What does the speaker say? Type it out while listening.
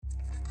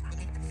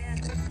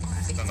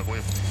Dando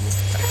apoyo.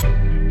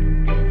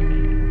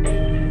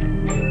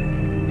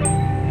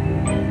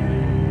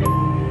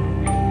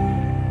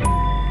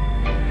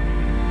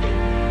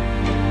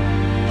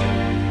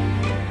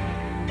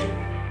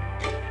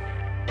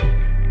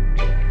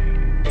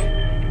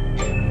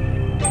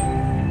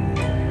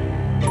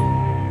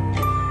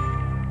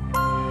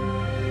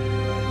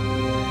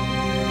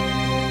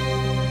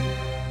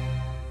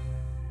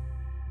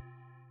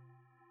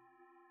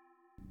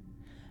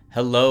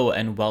 Hello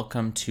and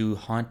welcome to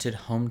Haunted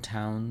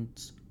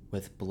Hometowns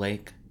with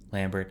Blake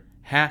Lambert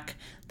Hack.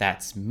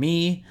 That's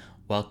me.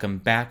 Welcome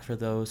back for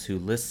those who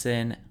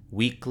listen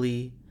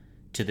weekly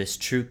to this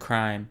true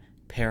crime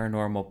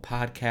paranormal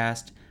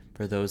podcast.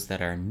 For those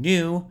that are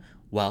new,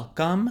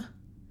 welcome.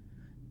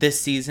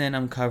 This season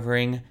I'm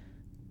covering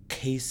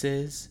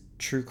cases,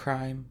 true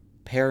crime,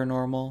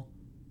 paranormal,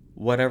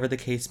 whatever the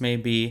case may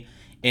be,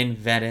 in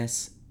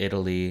Venice,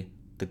 Italy,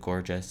 the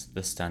gorgeous,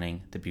 the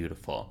stunning, the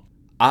beautiful.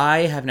 I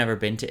have never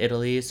been to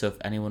Italy, so if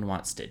anyone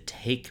wants to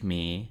take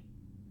me,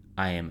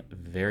 I am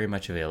very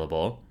much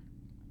available.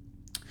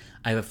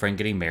 I have a friend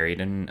getting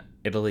married in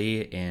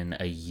Italy in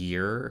a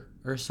year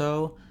or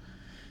so,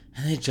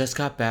 and they just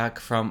got back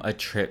from a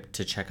trip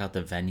to check out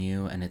the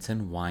venue, and it's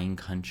in wine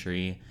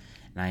country,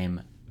 and I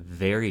am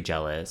very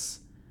jealous.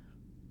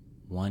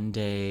 One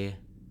day,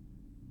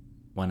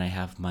 when I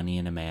have money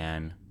and a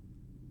man,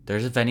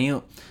 there's a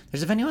venue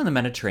on the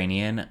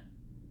Mediterranean,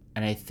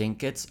 and I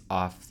think it's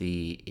off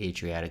the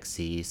Adriatic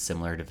Sea,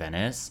 similar to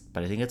Venice,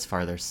 but I think it's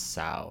farther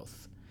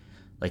south,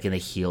 like in the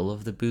heel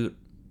of the boot.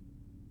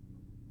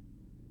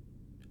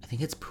 I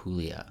think it's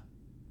Puglia.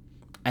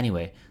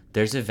 Anyway,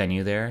 there's a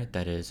venue there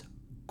that is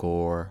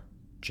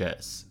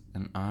gorgeous,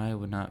 and I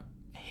would not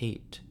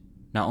hate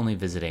not only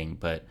visiting,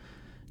 but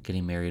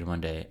getting married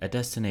one day. A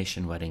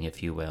destination wedding,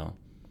 if you will.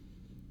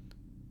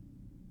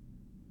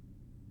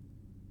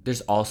 There's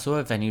also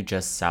a venue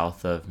just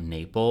south of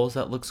Naples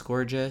that looks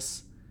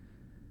gorgeous.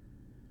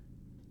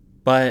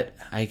 But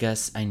I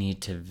guess I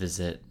need to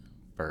visit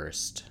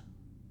first.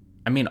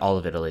 I mean, all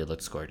of Italy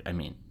looks gorgeous. I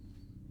mean,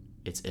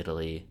 it's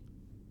Italy.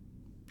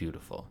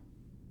 Beautiful.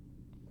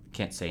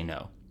 Can't say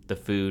no. The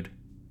food,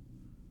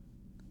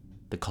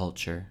 the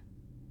culture,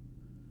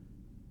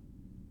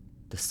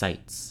 the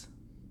sights.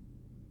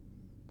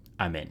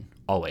 I'm in,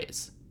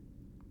 always.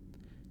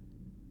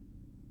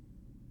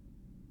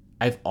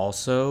 I've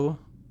also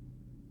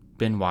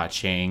been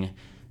watching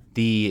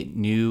the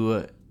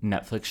new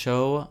Netflix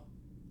show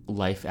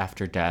Life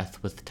After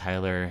Death with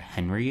Tyler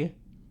Henry.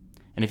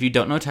 And if you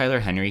don't know Tyler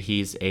Henry,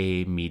 he's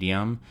a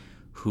medium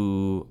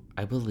who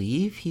I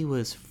believe he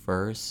was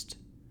first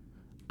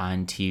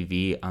on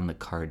TV on the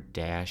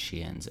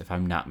Kardashians, if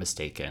I'm not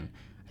mistaken.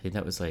 I think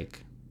that was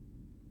like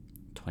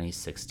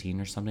 2016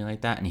 or something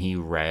like that. And he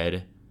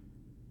read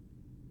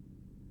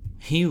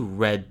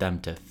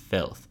them to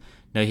filth.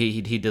 No, he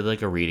did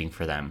like a reading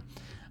for them.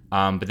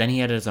 But then he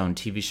had his own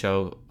TV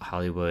show,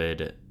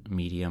 Hollywood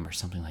Medium or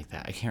something like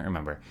that. I can't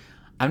remember.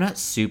 I'm not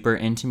super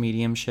into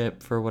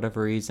mediumship for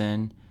whatever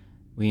reason.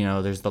 You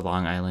know, there's the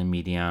Long Island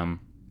Medium.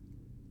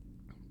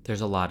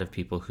 There's a lot of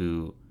people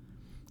who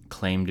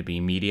claim to be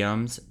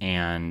mediums,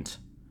 and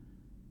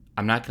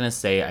I'm not going to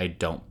say I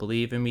don't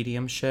believe in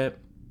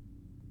mediumship,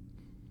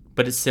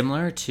 but it's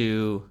similar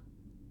to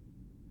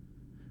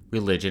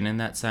religion in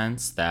that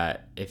sense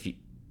that if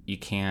you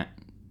can't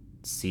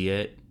see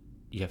it,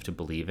 you have to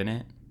believe in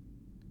it.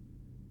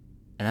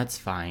 And that's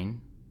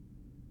fine.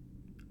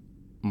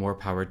 More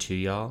power to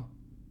y'all.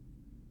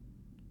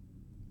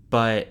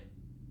 But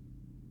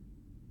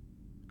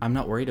I'm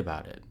not worried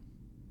about it.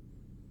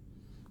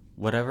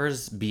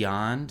 Whatever's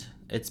beyond,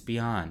 it's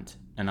beyond.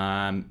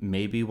 And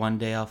maybe one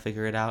day I'll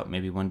figure it out.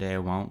 Maybe one day I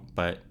won't.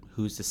 But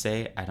who's to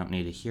say? I don't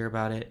need to hear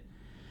about it.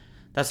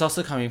 That's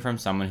also coming from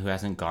someone who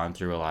hasn't gone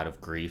through a lot of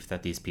grief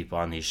that these people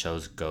on these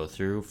shows go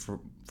through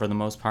for the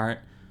most part.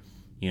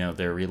 You know,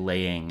 they're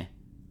relaying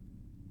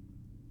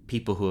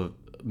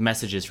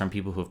messages from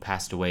people who have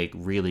passed away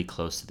really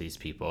close to these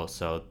people.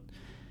 So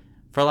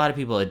for a lot of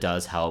people, it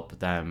does help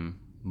them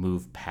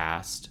move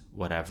past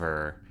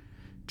whatever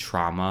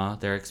trauma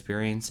they're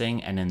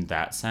experiencing. And in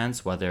that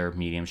sense, whether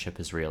mediumship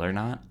is real or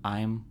not,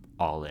 I'm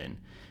all in.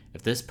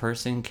 If this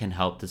person can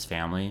help this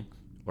family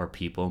or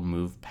people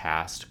move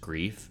past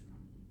grief,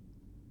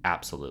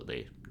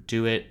 absolutely.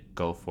 Do it.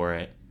 Go for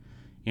it.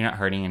 You're not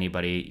hurting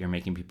anybody. You're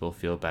making people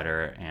feel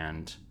better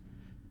and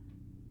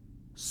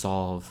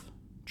solve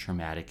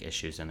traumatic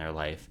issues in their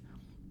life.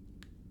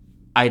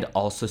 I'd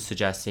also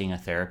suggest seeing a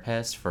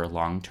therapist for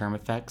long-term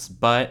effects,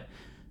 but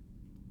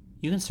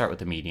you can start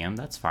with a medium.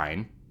 That's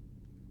fine.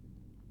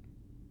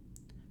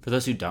 For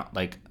those who don't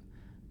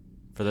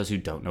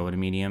know what a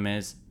medium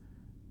is,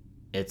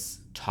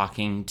 it's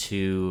talking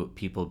to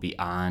people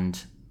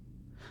beyond,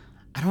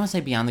 I don't want to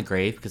say beyond the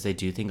grave, because I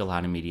do think a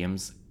lot of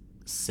mediums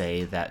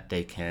say that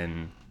they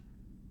can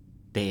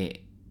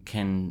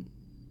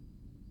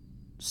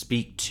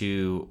speak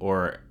to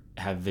or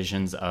have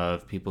visions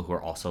of people who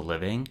are also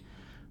living.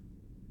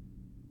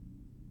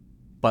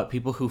 But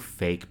people who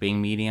fake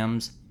being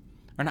mediums,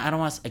 or not, I don't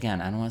want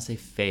to say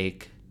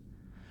fake,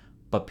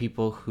 But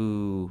people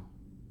who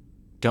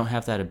don't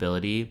have that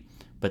ability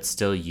but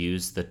still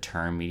use the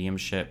term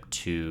mediumship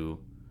to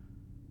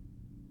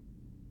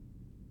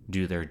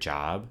do their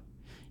job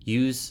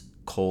use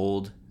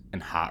cold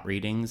and hot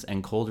readings.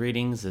 And cold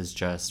readings is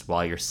just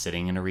while you're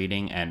sitting in a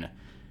reading and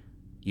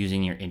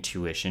using your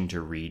intuition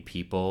to read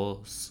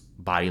people's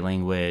body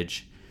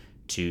language,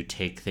 to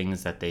take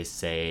things that they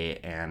say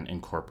and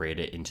incorporate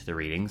it into the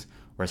readings.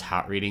 Whereas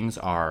hot readings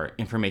are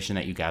information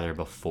that you gather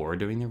before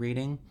doing the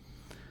reading.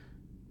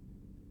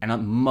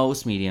 And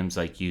most mediums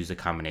use a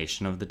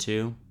combination of the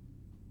two.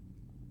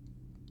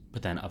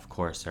 But then, of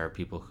course, there are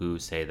people who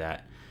say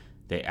that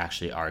they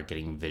actually are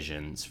getting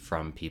visions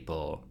from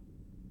people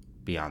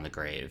beyond the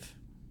grave,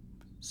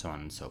 so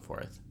on and so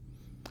forth.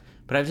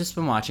 But I've just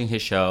been watching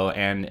his show,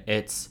 and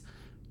it's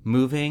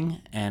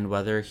moving, and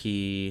whether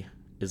he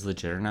is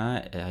legit or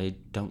not, I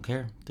don't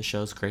care. The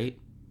show's great.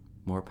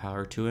 More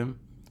power to him.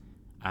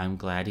 I'm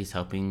glad he's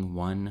helping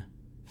one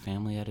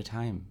family at a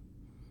time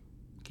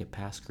get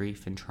past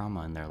grief and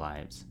trauma in their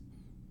lives.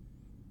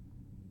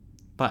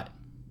 But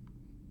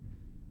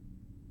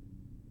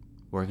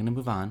we're going to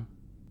move on.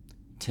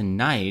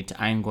 Tonight,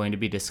 I'm going to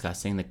be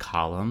discussing the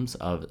columns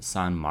of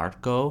San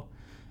Marco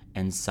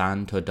and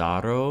San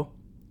Todaro.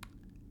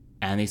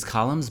 And these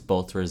columns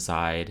both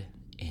reside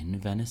in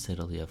Venice,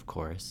 Italy, of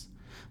course.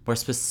 More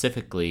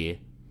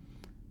specifically,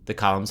 the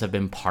columns have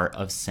been part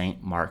of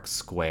St. Mark's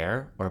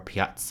Square, or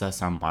Piazza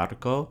San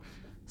Marco,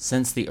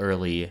 since the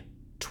early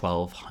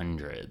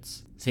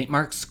 1200s. St.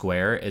 Mark's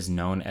Square is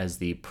known as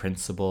the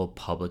principal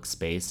public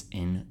space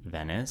in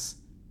Venice.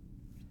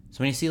 So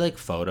when you see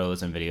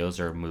photos and videos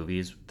or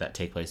movies that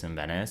take place in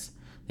Venice,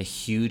 the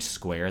huge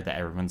square that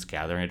everyone's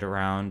gathering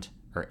around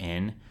or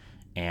in,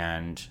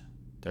 and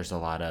there's a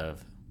lot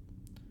of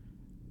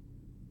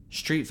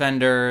street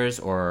vendors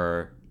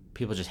or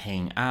people just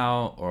hanging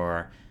out,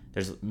 or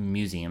there's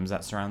museums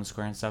that surround the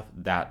square and stuff,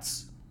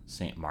 that's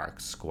St.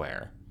 Mark's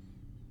Square.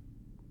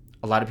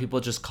 A lot of people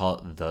just call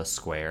it the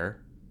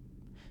square.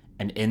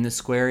 And in the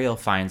square, you'll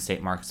find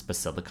St. Mark's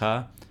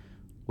Basilica,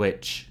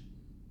 which,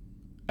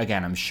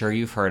 again, I'm sure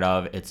you've heard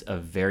of. It's a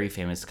very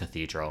famous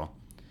cathedral.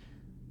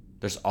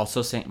 There's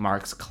also St.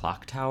 Mark's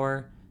Clock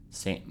Tower,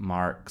 St.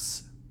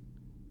 Mark's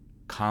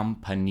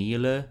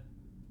Campanile,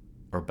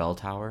 or Bell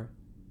Tower.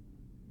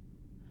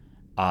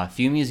 A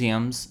few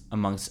museums,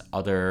 amongst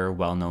other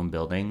well-known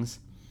buildings.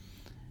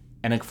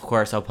 And of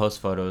course, I'll post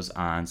photos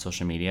on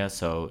social media,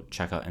 so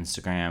check out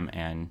Instagram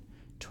and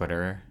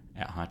Twitter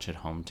at Haunted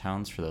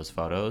Hometowns for those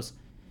photos.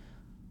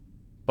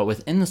 But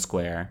within the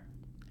square,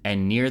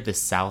 and near the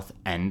south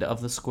end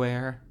of the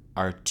square,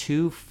 are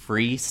two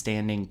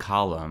freestanding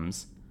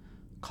columns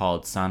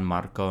called San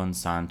Marco and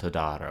San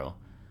Todaro.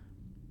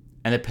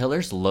 And the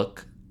pillars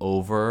look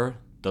over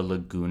the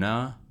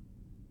Laguna,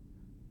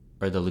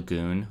 or the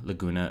lagoon,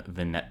 Laguna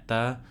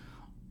Veneta,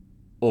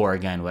 or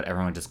again, what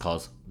everyone just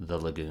calls the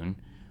lagoon,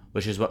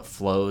 which is what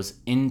flows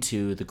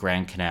into the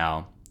Grand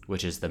Canal,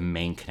 which is the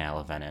main canal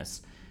of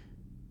Venice.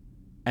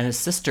 And the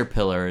sister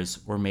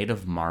pillars were made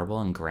of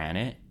marble and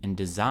granite and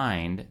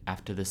designed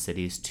after the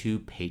city's two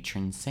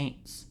patron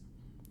saints.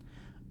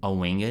 A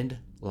winged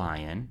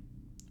lion,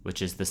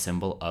 which is the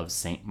symbol of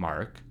St.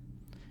 Mark,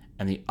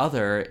 and the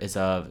other is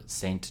of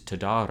St.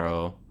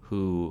 Todaro,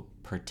 who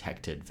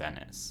protected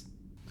Venice.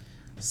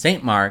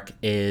 St. Mark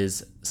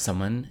is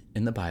someone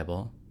in the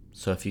Bible,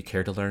 so if you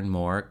care to learn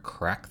more,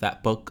 crack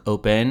that book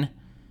open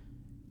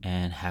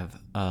and have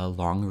a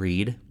long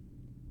read.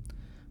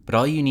 But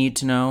all you need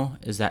to know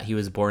is that he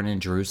was born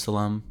in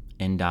Jerusalem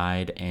and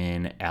died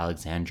in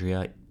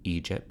Alexandria,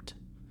 Egypt.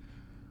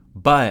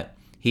 But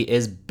he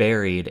is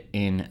buried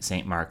in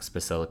St. Mark's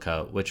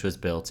Basilica, which was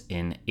built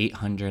in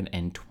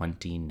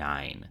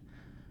 829.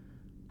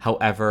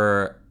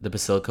 However, the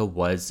basilica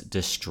was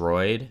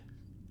destroyed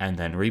and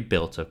then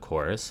rebuilt, of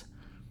course.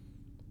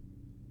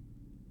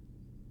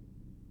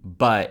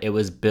 But it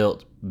was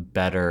built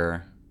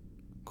better,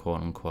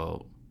 quote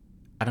unquote.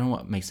 I don't know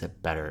what makes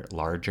it better.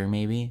 Larger,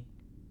 maybe?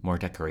 More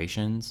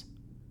decorations?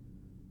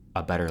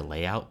 A better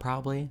layout,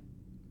 probably?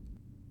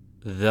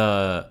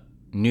 The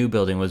new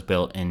building was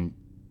built in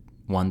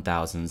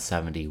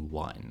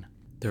 1071.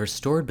 The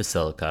restored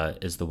basilica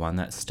is the one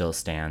that still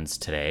stands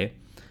today.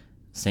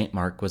 St.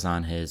 Mark was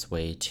on his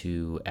way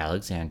to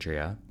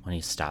Alexandria when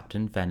he stopped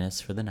in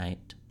Venice for the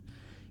night.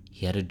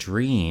 He had a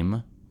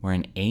dream where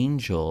an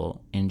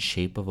angel in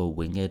shape of a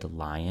winged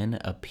lion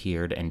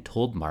appeared and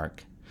told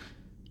Mark,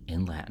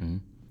 in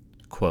Latin,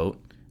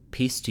 quote,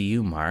 "Peace to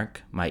you,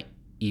 Mark, my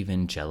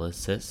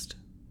evangelicist.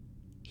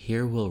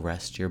 Here will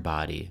rest your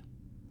body,"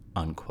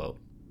 unquote.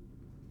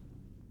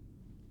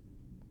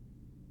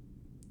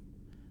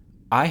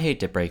 I hate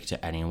to break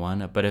to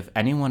anyone, but if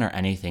anyone or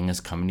anything is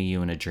coming to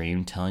you in a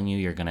dream telling you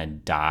you're gonna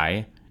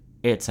die,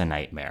 it's a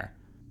nightmare.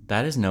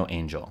 That is no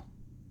angel.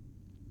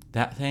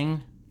 That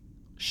thing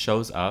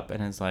shows up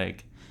and is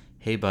like,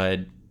 "Hey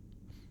bud,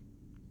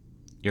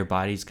 your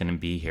body's gonna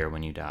be here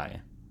when you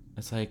die."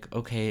 It's like,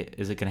 okay,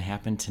 is it gonna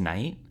happen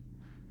tonight?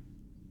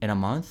 In a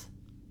month?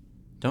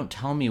 Don't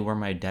tell me where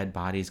my dead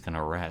body's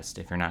gonna rest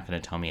if you're not gonna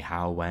tell me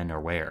how, when, or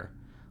where.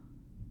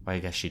 Well, I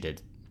guess she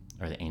did,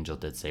 or the angel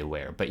did say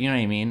where. But you know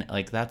what I mean?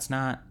 Like, that's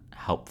not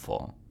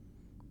helpful.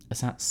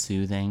 It's not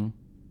soothing.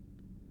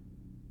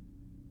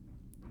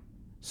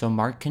 So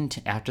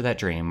after that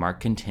dream, Mark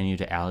continued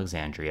to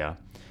Alexandria,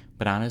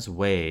 but on his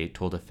way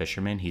told a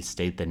fisherman he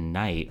stayed the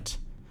night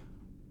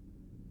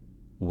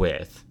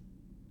with.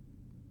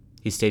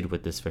 He stayed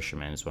with this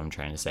fisherman is what I'm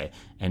trying to say.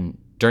 And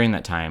during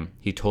that time,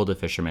 he told the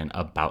fisherman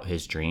about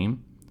his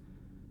dream.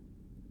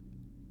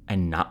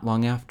 And not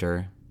long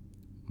after,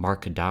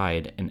 Mark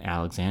died in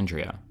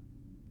Alexandria.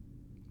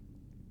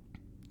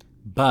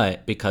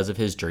 But because of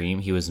his dream,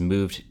 he was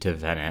moved to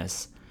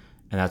Venice.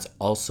 And that's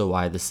also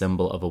why the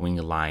symbol of a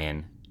winged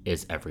lion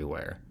is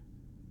everywhere.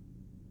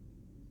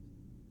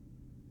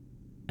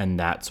 And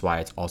that's why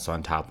it's also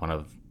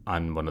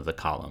on one of the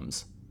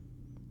columns.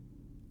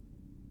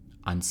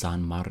 On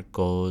San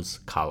Marco's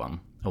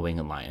column, a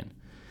winged lion.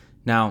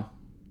 Now,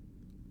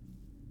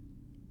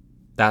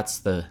 that's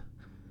the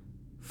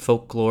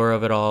folklore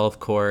of it all, of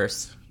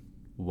course.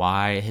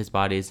 Why his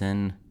body's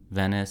in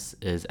Venice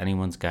is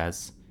anyone's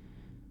guess.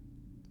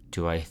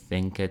 Do I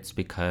think it's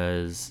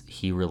because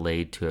he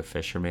relayed to a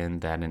fisherman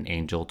that an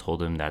angel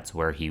told him that's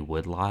where he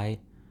would lie?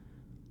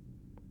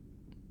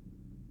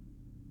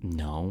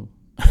 No.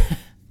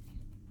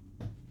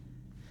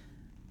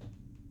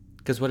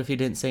 Because what if he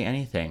didn't say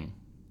anything?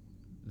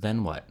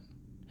 Then what?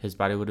 His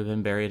body would have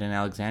been buried in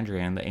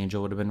Alexandria and the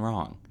angel would have been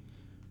wrong.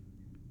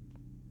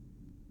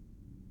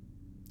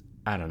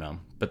 I don't know.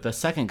 But the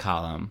second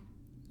column,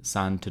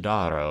 San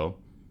Todaro,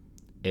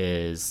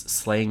 is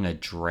slaying a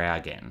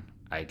dragon,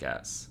 I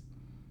guess.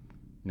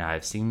 Now,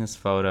 I've seen this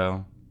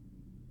photo.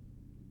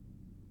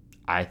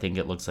 I think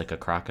it looks like a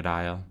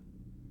crocodile.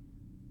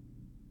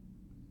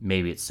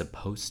 Maybe it's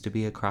supposed to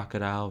be a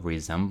crocodile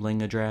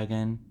resembling a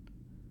dragon.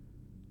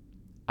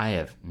 I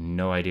have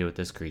no idea what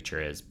this creature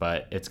is,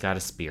 but it's got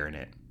a spear in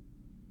it.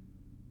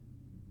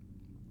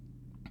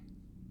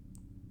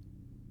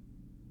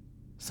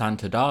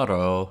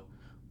 Sant'Adaro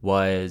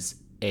was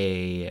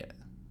a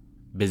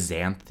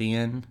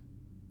Byzantine.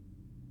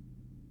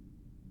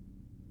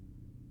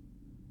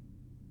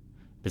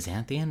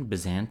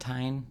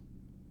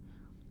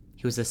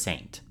 He was a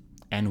saint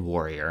and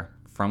warrior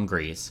from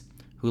Greece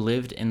who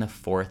lived in the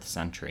 4th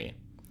century.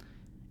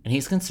 And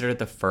he's considered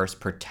the first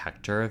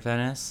protector of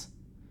Venice.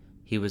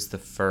 He was the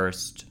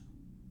first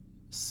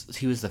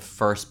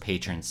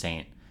patron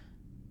saint.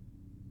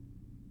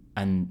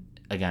 And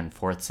again,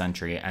 4th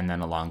century, and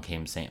then along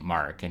came Saint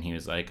Mark, and he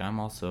was like, I'm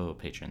also a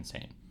patron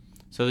saint.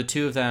 So the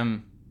two of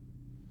them,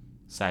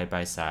 side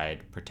by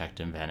side,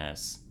 protecting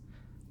Venice,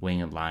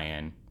 winged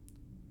lion,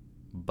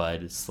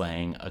 Bud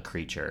slaying a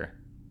creature,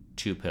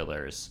 2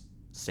 pillars,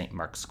 St.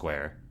 Mark's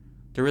Square.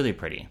 They're really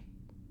pretty.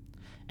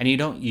 And you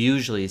don't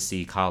usually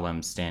see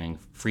columns standing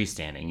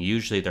freestanding.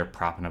 Usually they're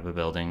propping up a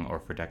building or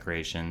for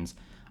decorations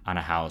on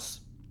a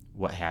house,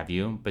 what have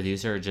you. But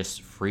these are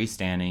just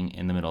freestanding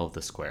in the middle of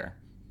the square.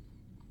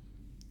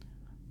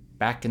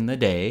 Back in the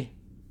day,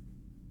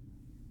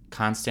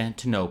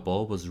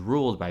 Constantinople was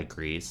ruled by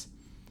Greece,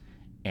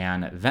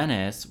 and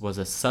Venice was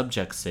a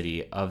subject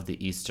city of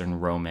the Eastern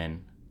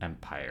Roman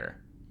Empire.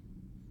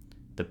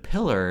 The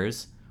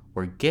pillars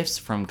were gifts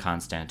from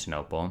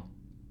Constantinople,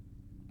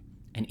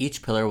 and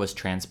each pillar was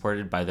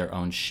transported by their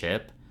own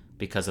ship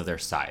because of their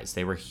size.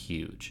 They were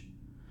huge.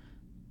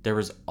 There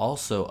was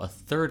also a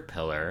 3rd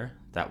pillar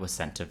that was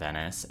sent to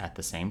Venice at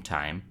the same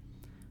time.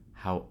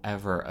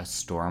 However, a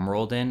storm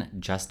rolled in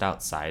just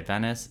outside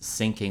Venice,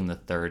 sinking the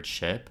 3rd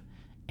ship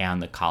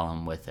and the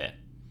column with it.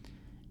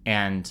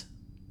 And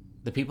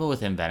the people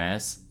within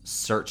Venice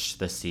searched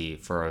the sea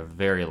for a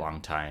very long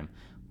time,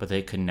 but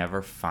they could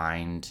never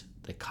find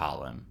the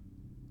column.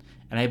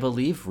 And I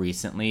believe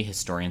recently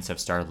historians have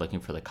started looking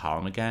for the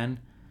column again.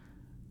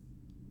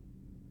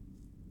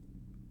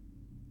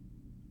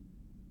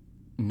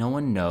 No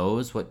one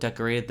knows what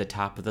decorated the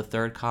top of the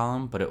 3rd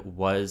column, but it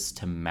was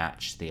to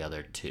match the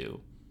other 2.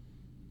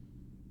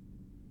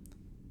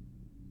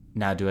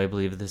 Now, do I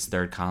believe this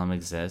 3rd column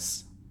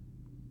exists?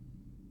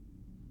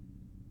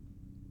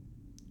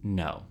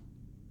 No.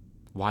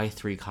 Why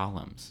 3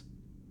 columns?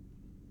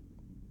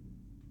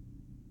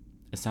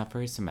 It's not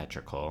very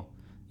symmetrical.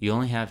 You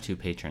only have 2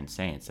 patron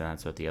saints, and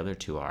that's what the other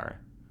 2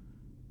 are.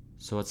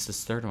 So what's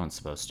this 3rd one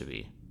supposed to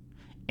be?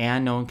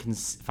 And no one can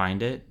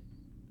find it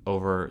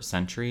over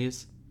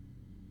centuries?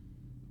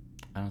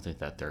 I don't think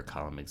that 3rd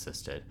column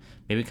existed.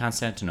 Maybe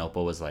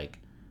Constantinople was like,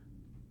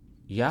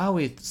 yeah,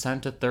 we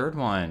sent a 3rd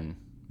one.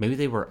 Maybe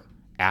they were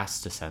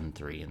asked to send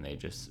 3 and they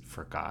just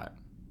forgot.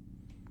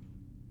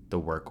 The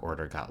work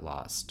order got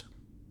lost.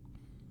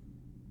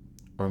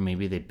 Or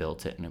maybe they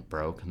built it and it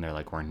broke and they're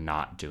like, we're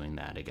not doing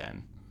that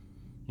again.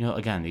 You know,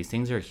 again, these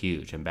things are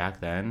huge. And back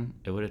then,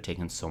 it would have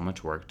taken so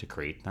much work to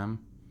create them.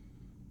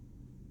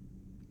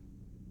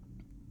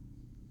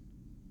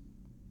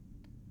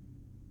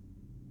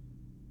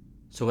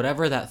 So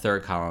whatever that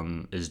 3rd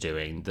column is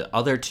doing, the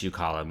other 2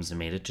 columns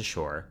made it to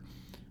shore.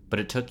 But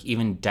it took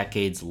even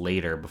decades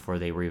later before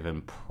they were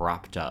even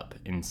propped up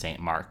in St.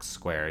 Mark's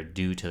Square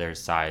due to their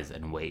size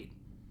and weight.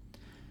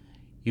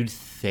 You'd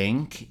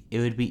think it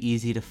would be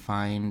easy to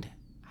find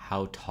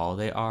how tall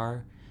they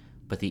are,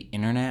 but the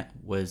internet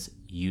was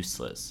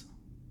useless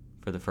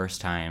for the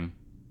first time,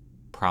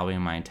 probably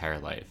in my entire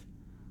life.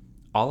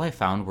 All I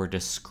found were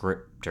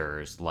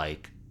descriptors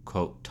like,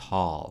 quote,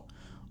 tall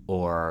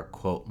or,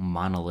 quote,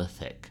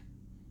 monolithic,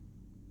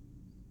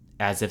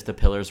 as if the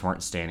pillars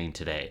weren't standing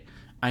today.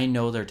 I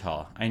know they're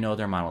tall. I know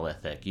they're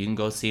monolithic. You can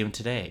go see them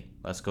today.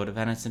 Let's go to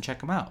Venice and check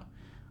them out.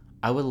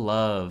 I would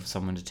love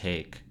someone to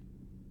take,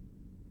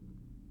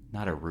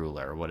 not a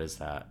ruler, what is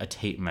that? A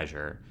tape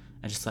measure,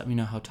 and just let me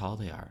know how tall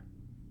they are.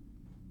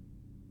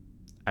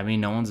 I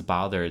mean, no one's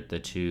bothered the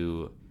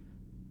two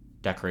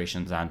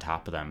decorations on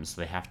top of them,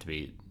 so they have to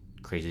be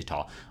crazy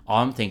tall.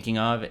 All I'm thinking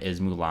of is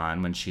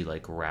Mulan when she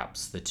like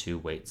wraps the two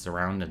weights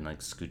around and like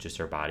scooches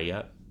her body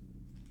up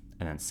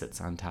and then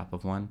sits on top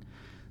of one.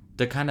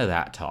 They're kind of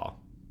that tall.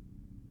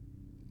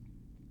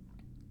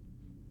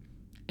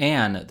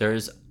 And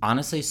there's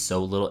honestly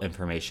so little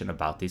information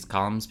about these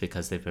columns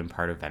because they've been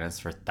part of Venice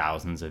for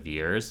thousands of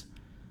years.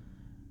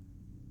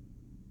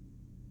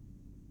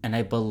 And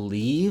I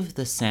believe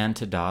the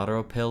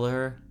Sant'Adaro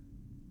pillar,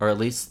 or at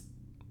least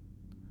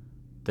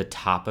the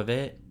top of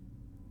it,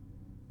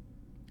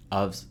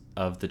 of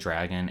the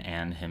dragon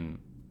and him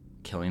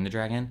killing the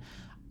dragon,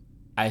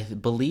 I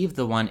believe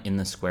the one in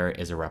the square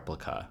is a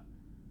replica.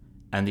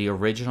 And the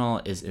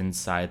original is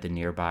inside the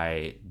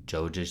nearby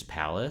Doge's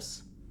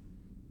palace.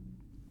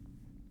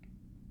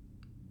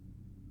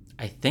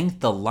 I think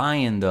the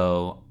lion,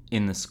 though,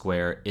 in the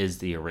square is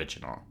the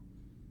original.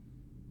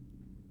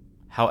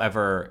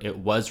 However, it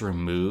was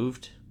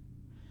removed.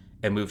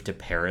 It moved to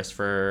Paris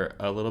for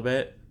a little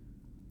bit.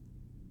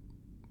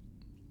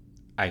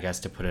 I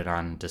guess to put it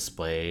on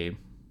display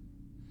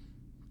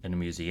in a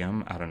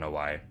museum. I don't know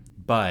why.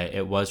 But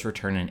it was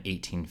returned in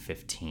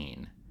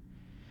 1815.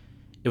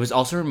 It was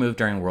also removed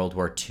during World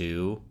War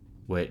II,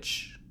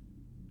 which,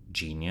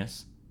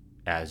 genius,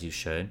 as you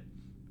should.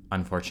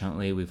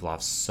 Unfortunately, we've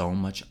lost so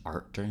much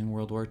art during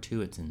World War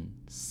II. It's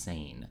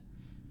insane.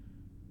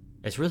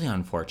 It's really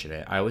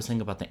unfortunate. I always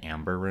think about the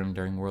Amber Room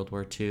during World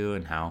War II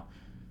and how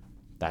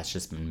that's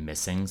just been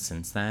missing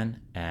since then.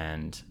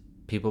 And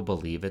people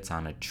believe it's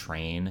on a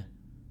train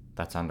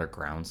that's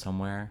underground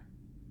somewhere.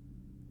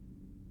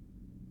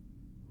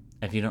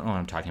 If you don't know what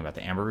I'm talking about,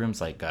 the Amber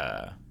Room's like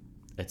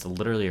it's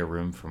literally a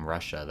room from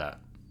Russia that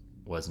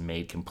was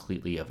made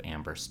completely of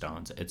amber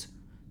stones.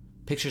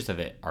 Pictures of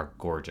it are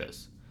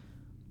gorgeous.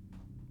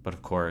 But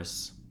of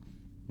course,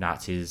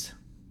 Nazis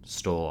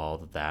stole all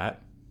of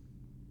that.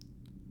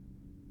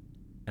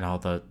 And all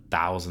the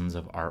thousands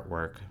of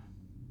artwork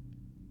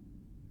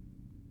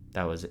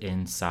that was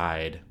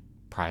inside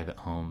private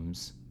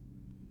homes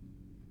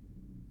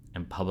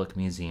and public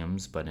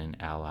museums, but in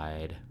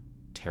Allied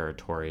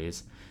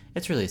territories.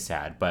 It's really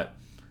sad, but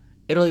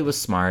Italy was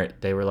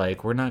smart. They were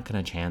like, we're not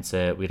going to chance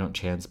it. We don't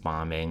chance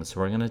bombing, so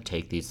we're going to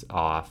take these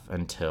off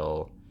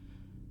until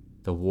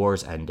the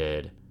wars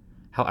ended.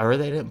 However,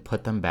 they didn't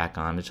put them back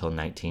on until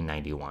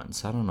 1991,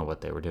 so I don't know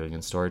what they were doing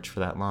in storage for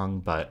that long,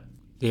 but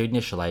the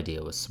initial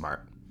idea was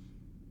smart.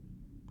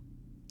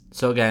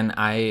 So again,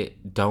 I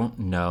don't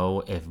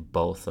know if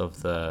both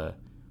of the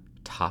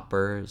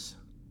toppers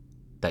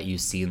that you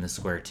see in the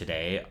square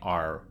today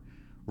are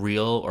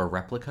real or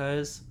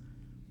replicas,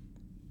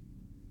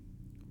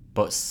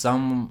 but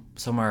somewhere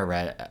I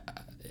read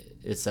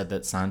it said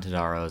that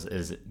Sant'Adaro's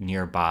is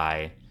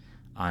nearby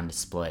on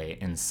display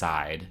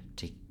inside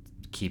to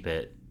keep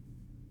it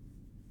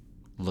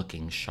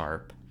looking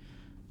sharp.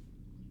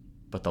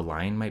 But the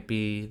line might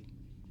be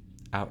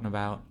out and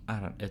about.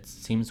 It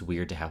seems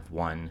weird to have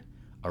one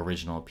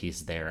original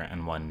piece there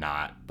and one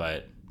not,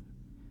 but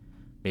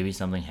maybe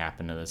something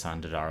happened to the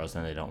Sant'Adaro's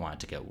and they don't want it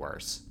to get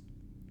worse.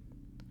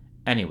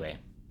 Anyway,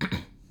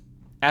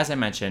 as I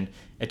mentioned,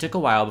 it took a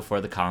while before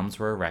the columns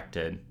were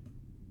erected,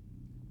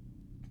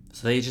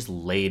 so they just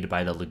laid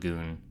by the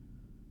lagoon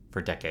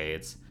for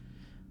decades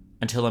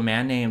until a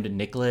man named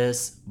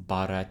Nicholas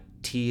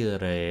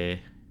Barattiere,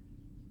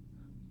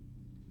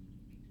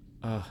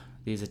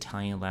 these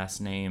Italian last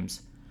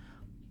names,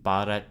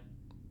 Barattiere,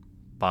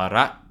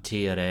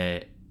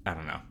 I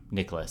don't know,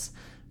 Nicholas,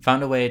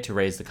 found a way to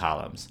raise the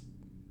columns.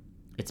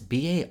 It's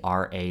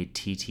Barattiere.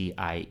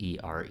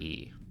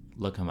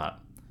 Look him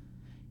up.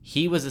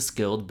 He was a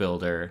skilled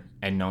builder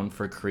and known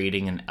for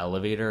creating an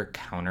elevator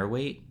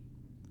counterweight.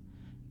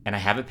 And I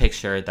have a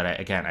picture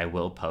that I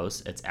will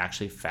post. It's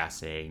actually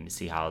fascinating to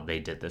see how they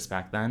did this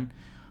back then.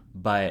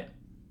 But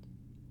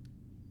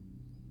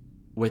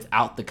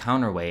without the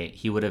counterweight,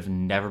 he would have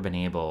never been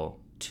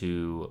able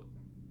to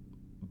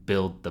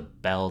build the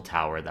bell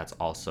tower that's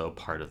also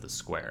part of the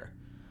square.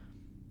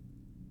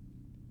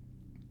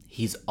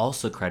 He's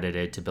also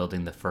credited to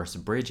building the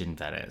first bridge in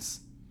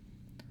Venice.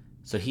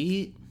 So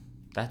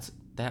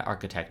that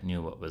architect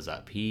knew what was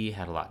up. He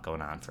had a lot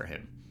going on for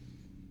him.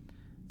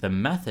 The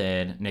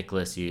method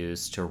Nicholas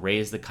used to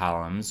raise the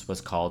columns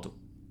was called,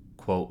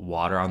 quote,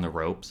 water on the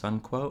ropes,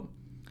 unquote.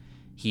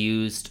 He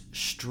used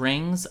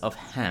strings of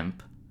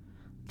hemp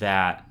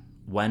that,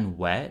 when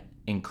wet,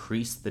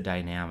 increased the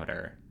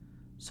diameter.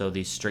 So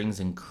these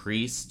strings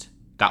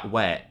got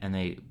wet, and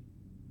they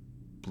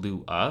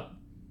blew up,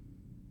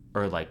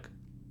 or like,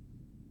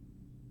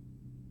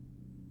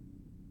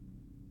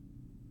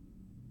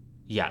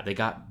 yeah, they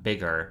got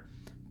bigger,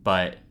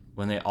 but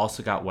when they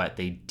also got wet,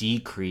 they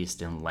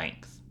decreased in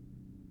length.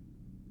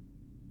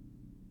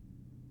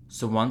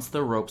 So once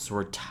the ropes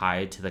were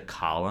tied to the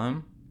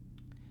column,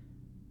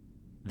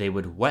 they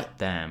would wet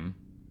them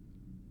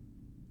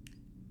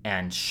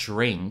and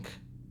shrink,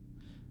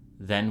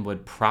 then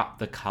would prop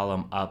the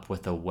column up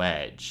with a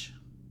wedge.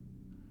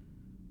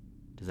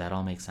 Does that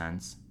all make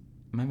sense?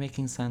 Am I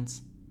making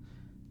sense?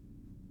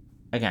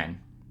 Again,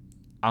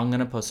 I'm going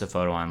to post a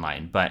photo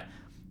online, but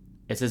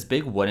it's this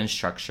big wooden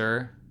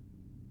structure,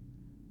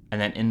 and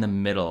then in the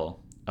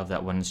middle of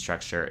that wooden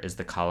structure is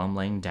the column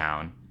laying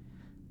down.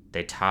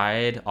 They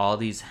tied all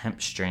these hemp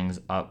strings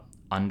up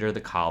under the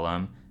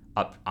column,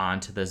 up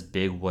onto this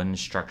big wooden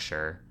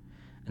structure,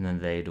 and then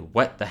they'd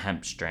wet the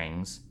hemp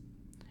strings,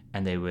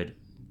 and they would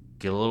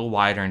get a little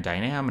wider in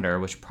diameter,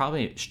 which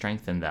probably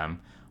strengthened them,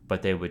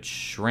 but they would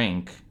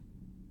shrink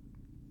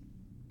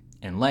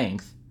in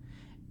length.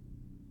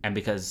 And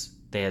because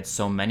they had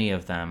so many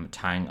of them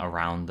tying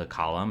around the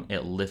column,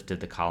 it lifted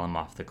the column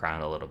off the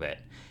ground a little bit.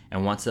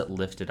 And once it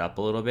lifted up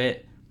a little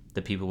bit,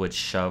 the people would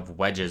shove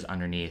wedges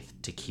underneath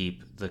to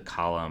keep the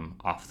column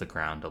off the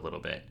ground a little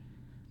bit.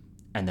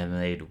 And then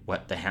they'd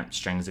wet the hemp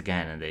strings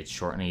again, and they'd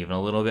shorten it even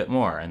a little bit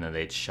more, and then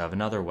they'd shove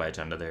another wedge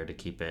under there to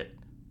keep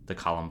the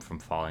column from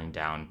falling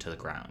down to the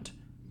ground.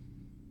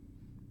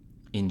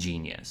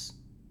 Ingenious.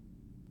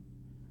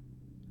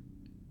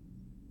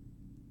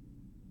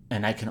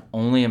 And I can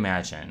only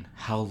imagine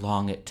how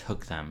long it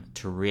took them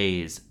to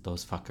raise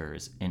those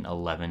fuckers in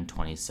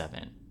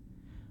 1127.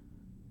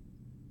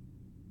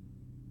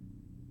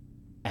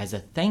 As a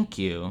thank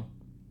you,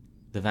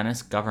 the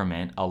Venice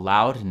government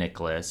allowed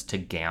Nicholas to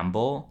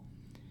gamble,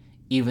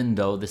 even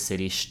though the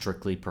city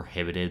strictly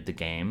prohibited the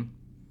game.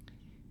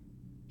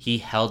 He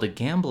held a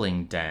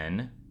gambling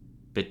den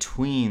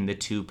between the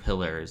two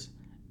pillars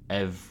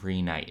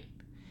every night.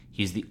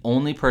 He's the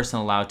only person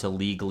allowed to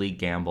legally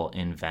gamble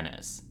in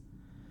Venice.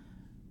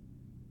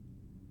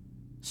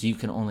 So you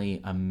can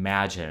only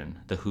imagine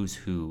the who's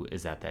who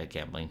is at that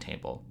gambling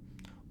table.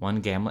 I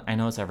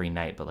know it's every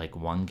night, but like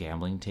one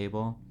gambling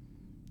table,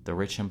 the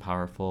rich and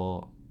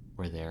powerful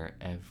were there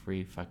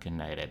every fucking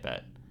night, I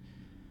bet.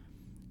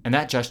 And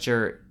that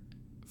gesture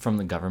from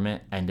the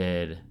government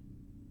ended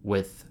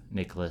with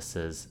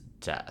Nicholas's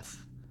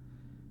death.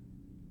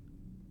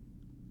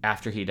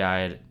 After he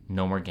died,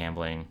 no more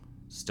gambling,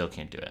 still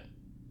can't do it.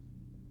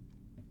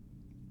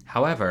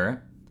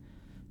 However,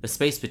 the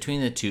space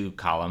between the two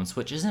columns,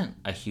 which isn't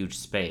a huge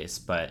space,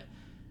 but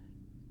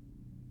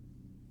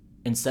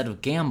instead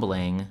of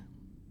gambling,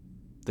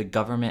 the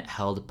government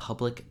held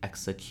public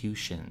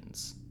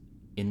executions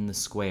in the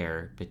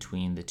square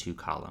between the two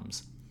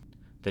columns.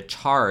 The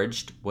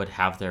charged would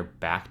have their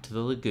back to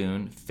the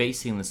lagoon,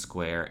 facing the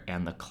square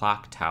and the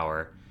clock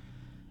tower,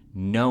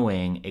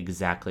 knowing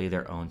exactly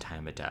their own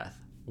time of death,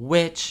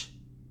 which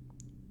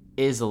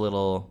is a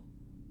little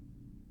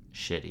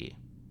shitty.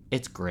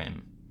 It's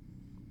grim.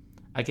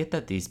 I get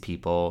that these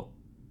people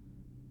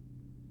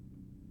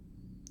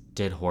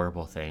did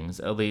horrible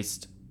things. At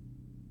least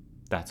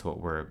that's what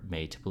we're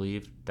made to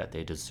believe, that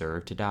they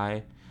deserve to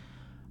die.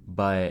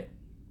 But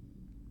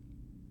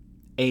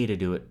to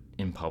do it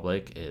in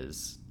public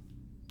is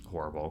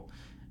horrible.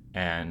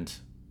 And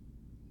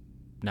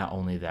not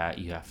only that,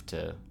 you have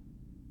to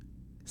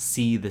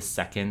see the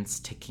seconds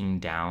ticking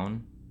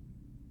down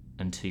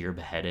until you're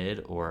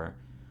beheaded or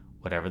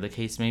whatever the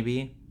case may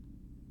be.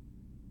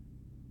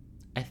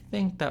 I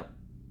think that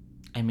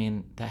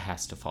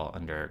has to fall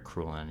under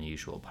cruel and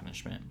unusual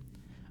punishment.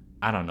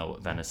 I don't know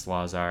what Venice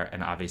laws are,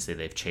 and obviously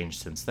they've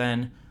changed since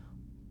then,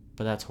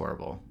 but that's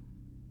horrible.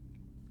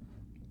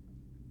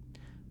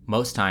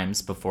 Most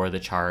times before the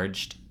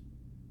charged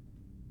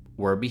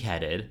were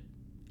beheaded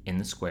in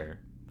the square,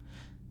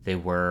 they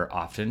were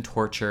often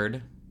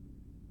tortured,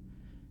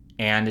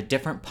 and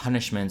different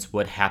punishments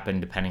would happen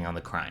depending on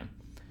the crime.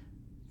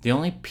 The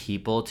only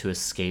people to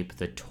escape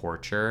the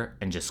torture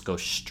and just go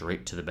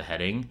straight to the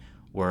beheading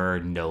were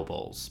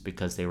nobles,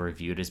 because they were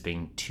viewed as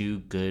being too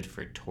good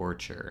for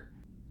torture,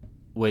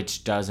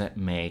 which doesn't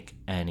make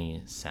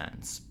any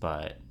sense.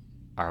 But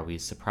are we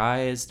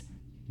surprised?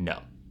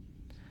 No.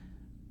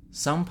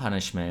 Some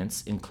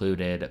punishments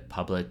included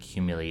public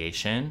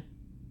humiliation,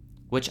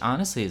 which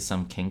honestly is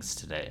some kinks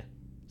today.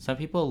 Some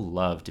people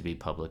love to be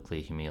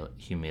publicly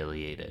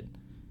humiliated.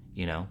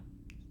 You know,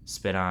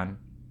 spit on,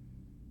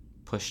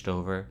 pushed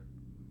over,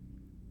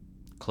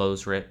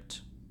 clothes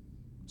ripped,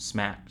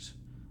 smacked.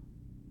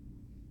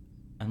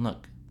 And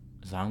look,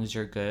 as long as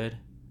you're good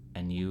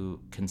and you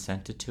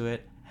consented to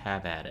it,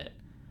 have at it.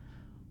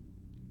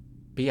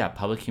 But yeah,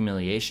 public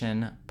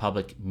humiliation,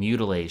 public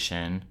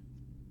mutilation,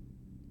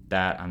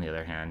 that, on the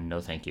other hand,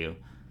 no thank you.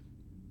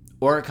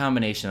 Or a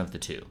combination of the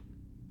two.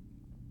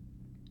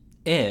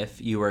 If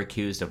you were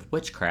accused of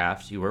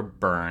witchcraft, you were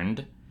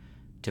burned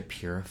to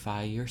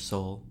purify your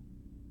soul.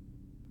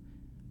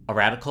 A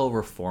radical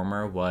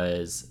reformer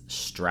was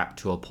strapped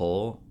to a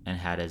pole and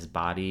had his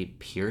body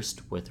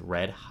pierced with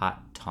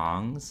red-hot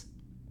tongs.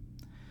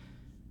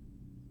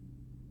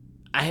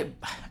 I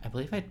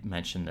believe I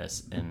mentioned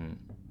this in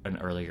an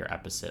earlier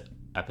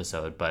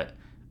episode, but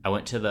I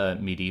went to the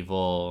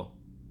medieval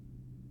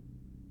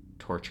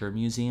torture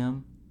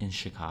museum in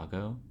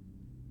Chicago.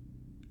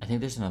 I think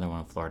there's another one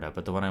in Florida,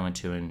 but the one I went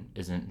to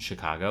is in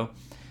Chicago.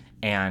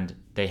 And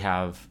they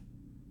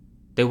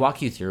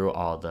walk you through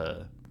all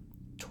the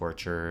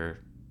torture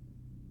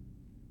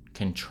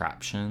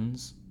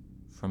contraptions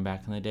from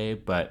back in the day,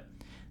 but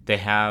they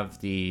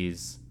have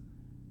these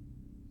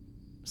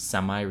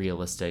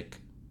semi-realistic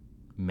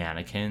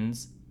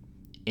mannequins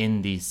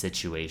in these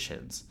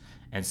situations.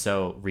 And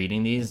so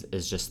reading these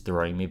is just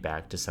throwing me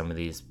back to some of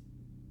these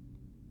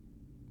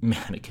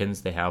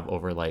mannequins they have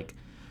over like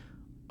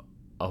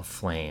a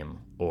flame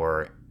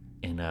or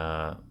in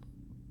a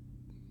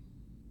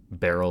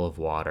barrel of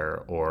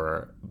water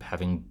or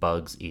having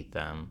bugs eat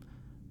them,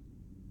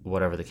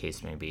 whatever the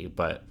case may be.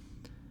 But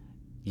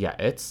yeah,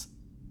 it's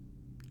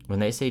when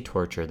they say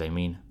torture, they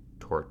mean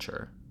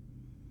torture.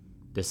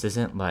 This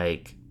isn't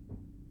like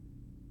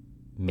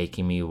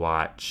making me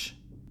watch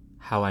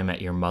How I Met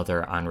Your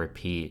Mother on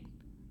repeat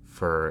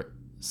for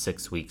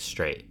 6 weeks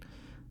straight.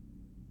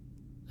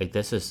 Like,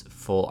 this is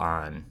full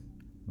on.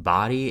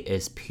 Body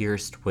is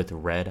pierced with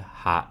red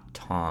hot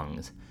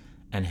tongs,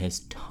 and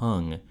his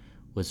tongue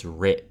was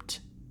ripped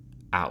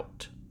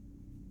out.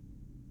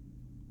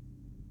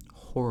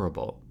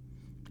 Horrible.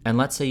 And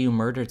let's say you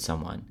murdered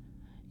someone.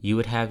 You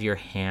would have your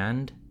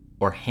hand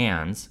or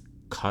hands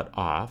cut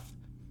off,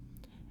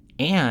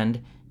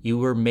 and you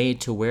were made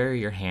to wear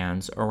your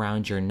hands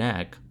around your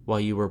neck while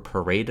you were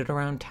paraded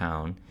around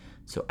town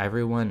so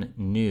everyone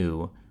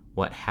knew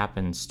what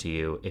happens to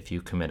you if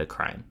you commit a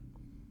crime.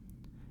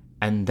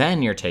 And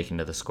then you're taken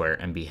to the square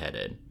and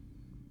beheaded.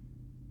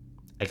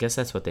 I guess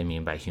that's what they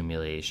mean by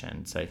humiliation.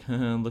 It's like,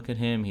 look at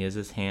him. He has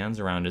his hands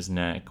around his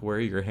neck. Where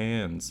are your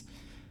hands?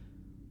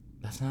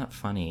 That's not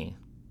funny.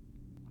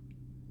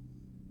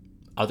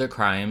 Other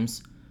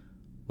crimes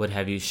would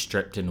have you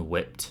stripped and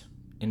whipped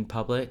in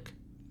public.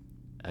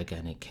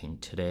 Again, it came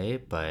today,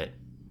 but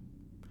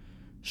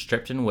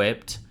stripped and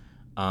whipped.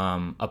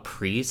 A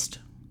priest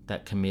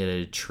that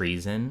committed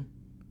treason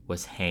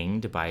was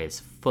hanged by his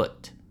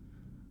foot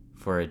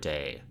for a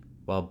day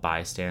while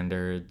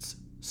bystanders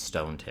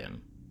stoned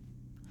him.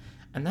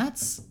 And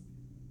that's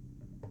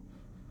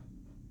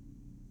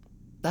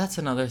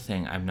another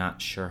thing I'm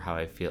not sure how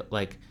I feel.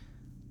 Like,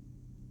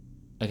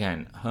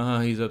 again,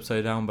 he's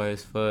upside down by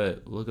his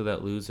foot. Look at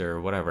that loser,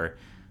 or whatever.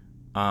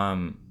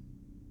 But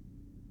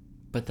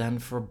then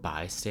for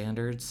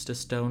bystanders to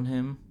stone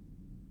him,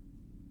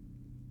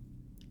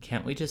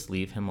 can't we just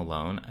leave him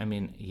alone? I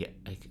mean, yeah,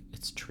 like,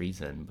 it's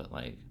treason, but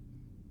like,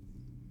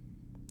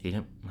 I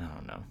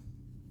don't know.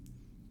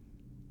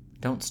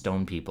 Don't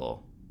stone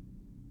people.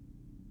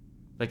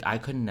 Like, I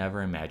could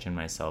never imagine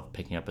myself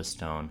picking up a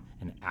stone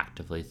and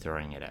actively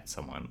throwing it at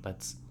someone.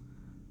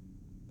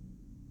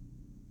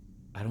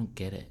 I don't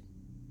get it.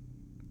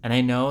 And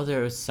I know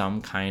there was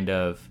some kind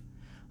of,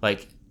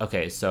 like,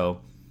 okay,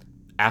 so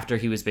after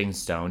he was being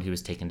stoned, he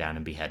was taken down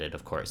and beheaded,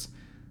 of course.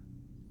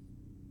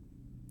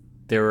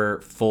 There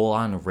were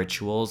full-on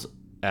rituals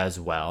as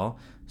well.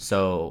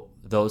 So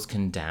those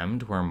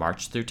condemned were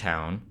marched through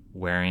town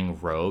wearing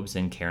robes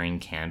and carrying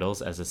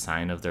candles as a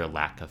sign of their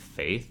lack of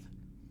faith.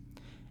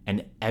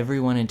 And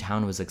everyone in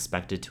town was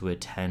expected to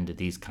attend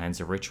these kinds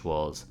of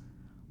rituals.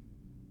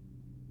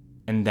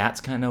 And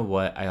that's kind of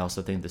what I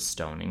also think the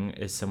stoning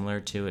is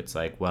similar to. It's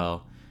like,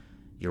 well,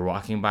 you're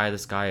walking by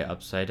this guy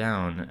upside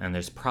down, and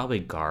there's probably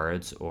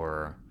guards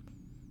or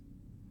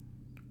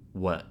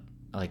what,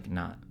 like,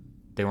 not,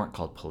 they weren't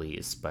called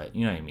police, but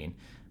you know what I mean,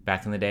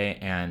 back in the day.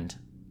 And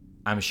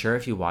I'm sure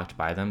if you walked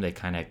by them, they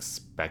kind of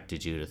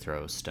expected you to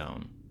throw a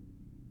stone.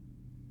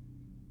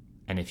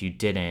 And if you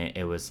didn't,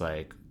 it was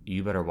like,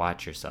 you better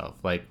watch yourself.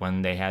 Like,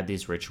 when they had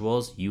these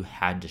rituals, you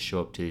had to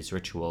show up to these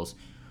rituals,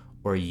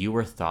 or you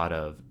were thought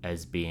of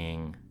as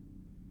being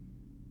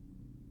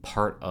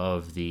part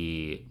of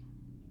the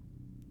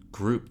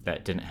group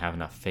that didn't have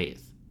enough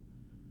faith,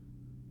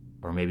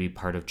 or maybe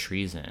part of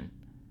treason.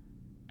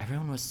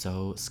 Everyone was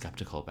so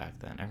skeptical back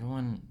then.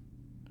 Everyone,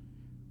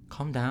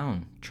 calm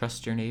down,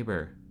 trust your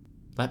neighbor,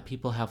 let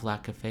people have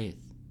lack of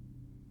faith.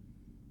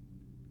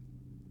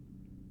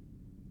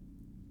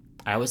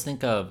 I always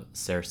think of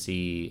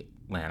Cersei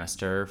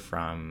Lannister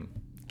from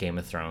Game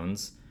of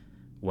Thrones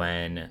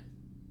when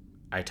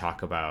I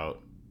talk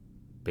about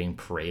being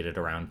paraded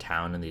around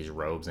town in these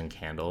robes and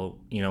candle.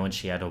 You know, when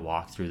she had to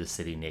walk through the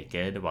city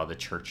naked while the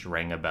church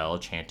rang a bell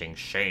chanting,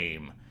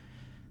 "Shame."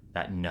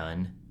 That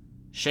nun.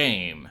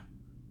 Shame.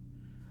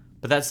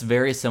 But that's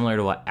very similar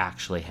to what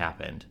actually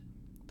happened.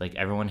 Like,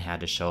 everyone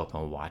had to show up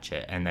and watch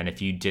it. And then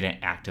if you didn't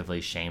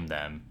actively shame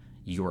them,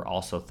 you were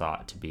also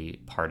thought to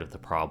be part of the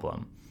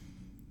problem.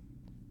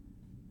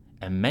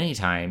 And many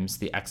times,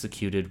 the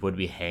executed would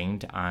be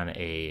hanged on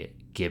a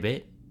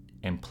gibbet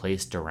and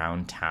placed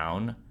around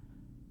town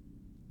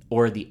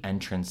or the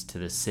entrance to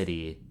the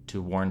city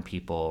to warn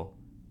people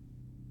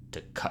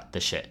to cut the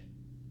shit.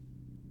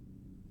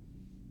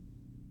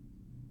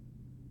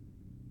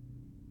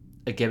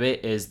 A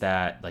gibbet is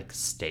that like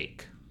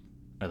stake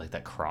or like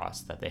that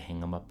cross that they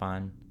hang them up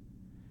on.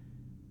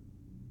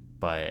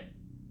 But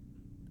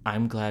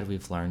I'm glad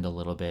we've learned a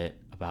little bit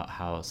about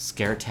how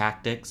scare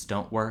tactics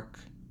don't work.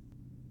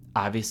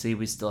 Obviously,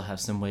 we still have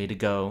some way to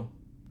go,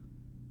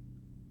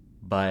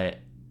 but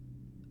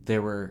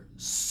there were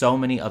so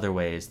many other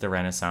ways the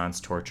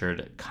Renaissance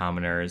tortured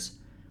commoners,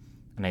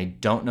 and I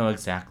don't know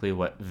exactly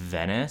what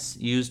Venice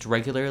used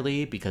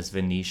regularly because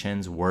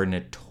Venetians were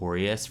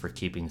notorious for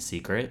keeping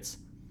secrets.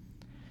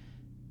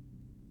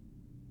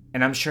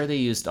 And I'm sure they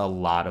used a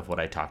lot of what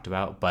I talked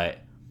about, but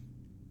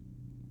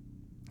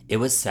it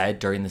was said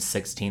during the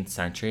 16th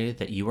century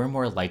that you were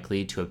more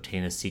likely to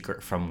obtain a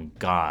secret from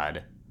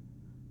God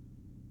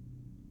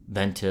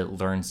than to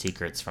learn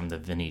secrets from the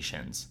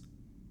Venetians.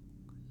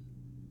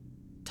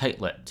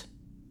 Tight-lipped.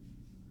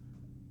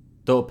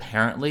 Though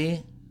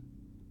apparently,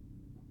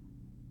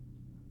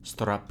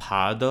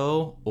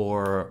 strappado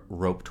or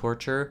rope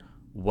torture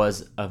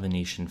was a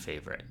Venetian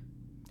favorite.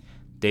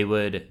 They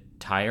would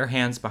tie your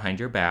hands behind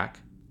your back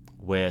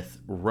with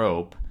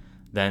rope,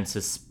 then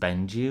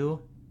suspend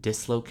you,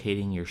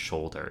 dislocating your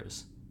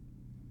shoulders.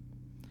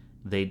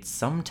 They'd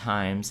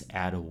sometimes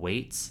add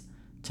weights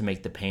to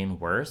make the pain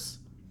worse,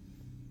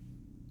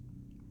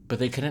 but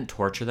they couldn't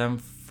torture them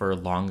for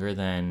longer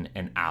than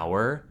an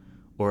hour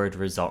or it'd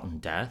result in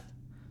death.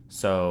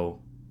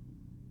 So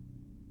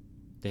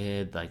they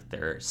had like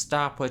their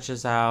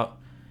stopwatches out,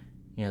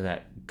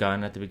 that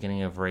gun at the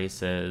beginning of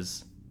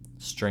races,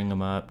 string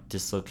them up,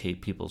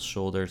 dislocate people's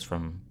shoulders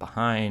from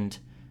behind.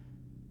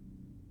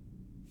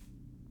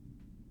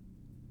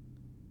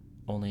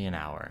 Only an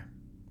hour.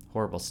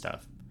 Horrible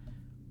stuff.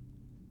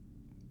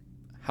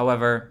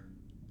 However,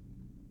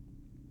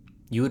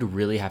 you would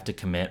really have to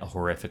commit a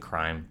horrific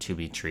crime to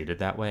be treated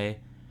that way.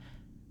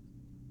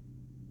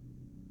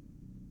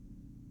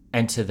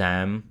 And to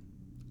them,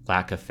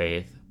 lack of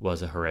faith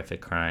was a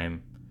horrific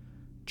crime.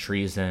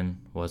 Treason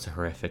was a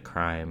horrific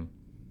crime.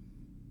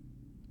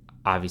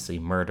 Obviously,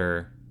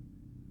 murder.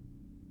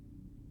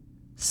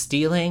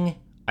 Stealing,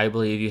 I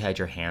believe you had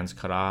your hands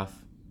cut off,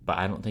 but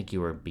I don't think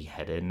you were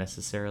beheaded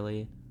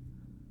necessarily.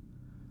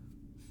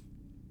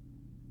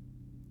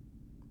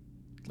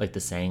 Like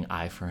the saying,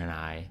 eye for an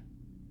eye.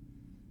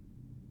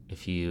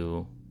 If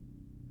you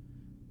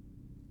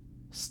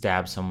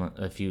stab someone,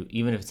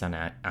 even if it's on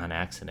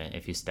accident,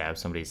 if you stab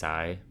somebody's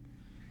eye,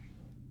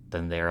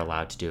 then they're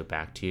allowed to do it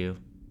back to you.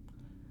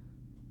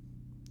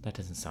 That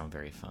doesn't sound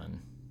very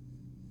fun.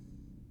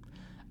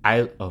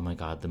 Oh my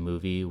God, the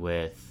movie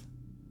with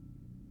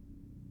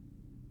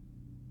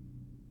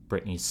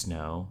Brittany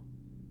Snow,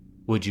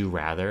 Would You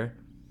Rather?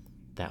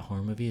 That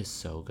horror movie is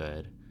so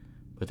good.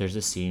 But there's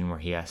a scene where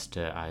he has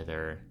to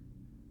either,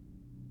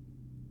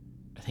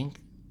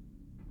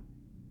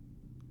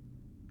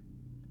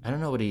 I don't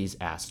know what he's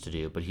asked to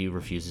do, but he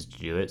refuses to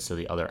do it. So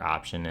the other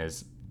option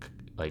is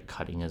like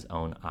cutting his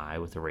own eye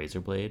with a razor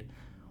blade.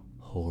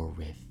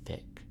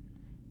 Horrific.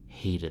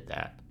 Hated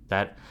that.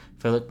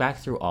 If I look back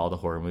through all the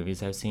horror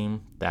movies I've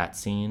seen, that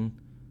scene,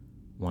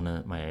 one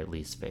of my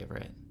least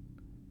favorite.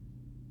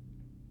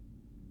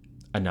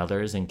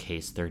 Another is in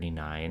Case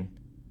 39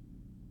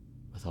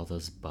 with all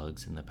those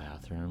bugs in the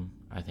bathroom.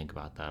 I think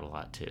about that a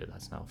lot too.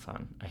 That's no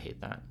fun. I hate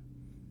that.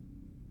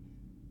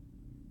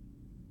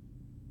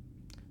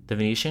 The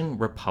Venetian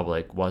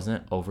Republic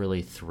wasn't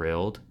overly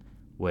thrilled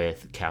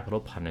with capital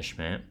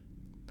punishment.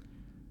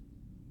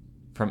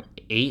 From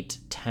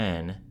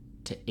 810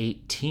 to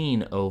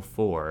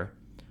 1804,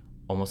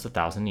 almost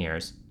 1,000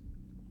 years,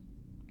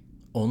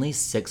 only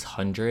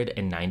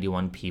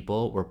 691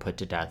 people were put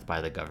to death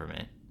by the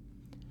government.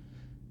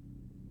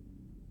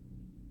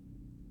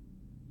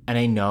 And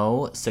I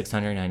know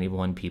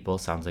 691 people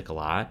sounds like a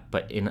lot,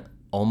 but in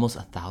almost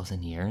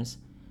 1,000 years,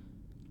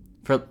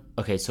 for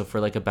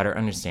like a better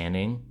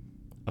understanding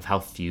of how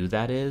few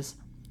that is,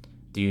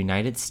 the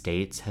United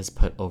States has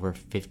put over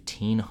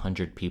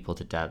 1,500 people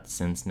to death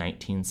since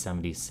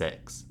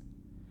 1976.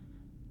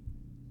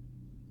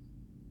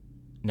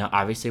 Now,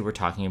 obviously, we're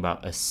talking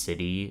about a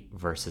city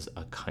versus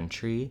a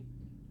country,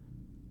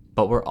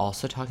 but we're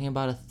also talking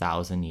about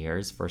 1,000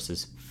 years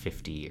versus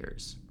 50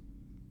 years.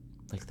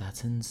 Like,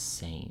 that's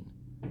insane.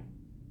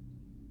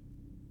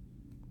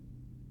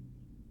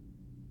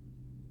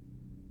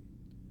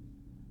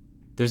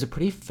 There's a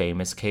pretty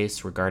famous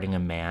case regarding a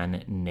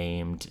man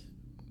named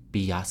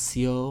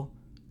Biasio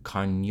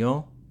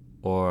Carnio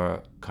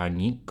or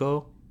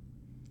Carnico.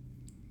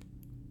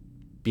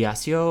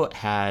 Biasio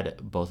had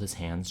both his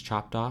hands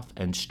chopped off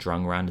and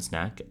strung around his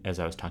neck, as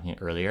I was talking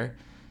earlier.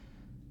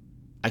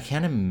 I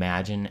can't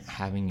imagine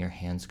having your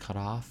hands cut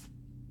off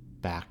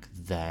back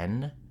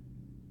then,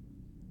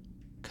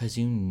 because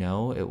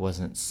it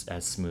wasn't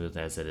as smooth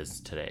as it is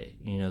today.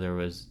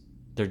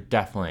 There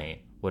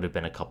definitely would have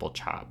been a couple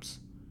chops.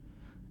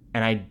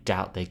 And I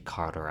doubt they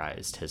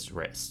cauterized his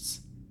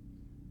wrists.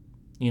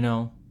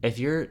 If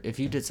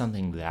you did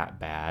something that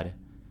bad,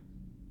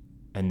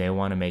 and they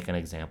want to make an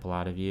example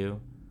out of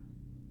you,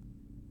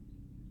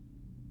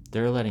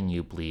 they're letting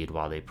you bleed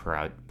while they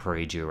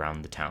parade you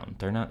around the town.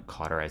 They're not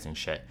cauterizing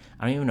shit.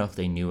 I don't even know if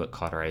they knew what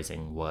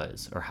cauterizing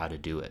was or how to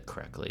do it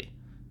correctly.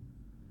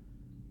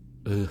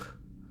 Ugh.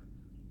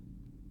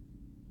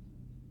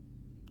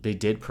 They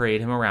did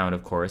parade him around,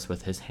 of course,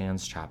 with his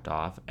hands chopped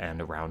off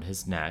and around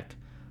his neck.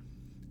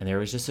 And there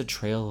was just a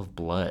trail of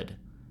blood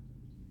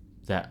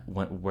that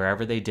went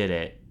wherever they did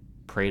it,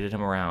 paraded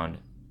him around,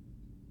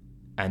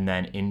 and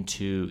then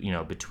into,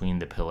 between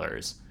the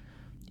pillars.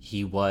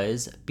 He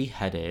was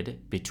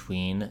beheaded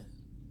between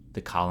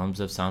the columns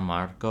of San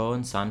Marco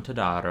and San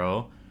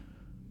Todaro.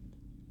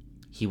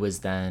 He was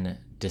then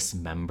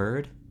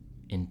dismembered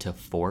into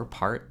 4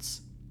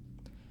 parts.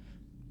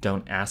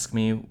 Don't ask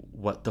me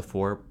what the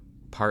 4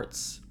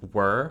 parts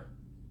were.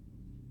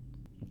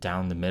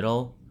 Down the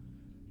middle,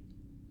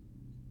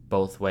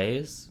 both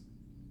ways.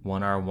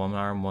 1 arm,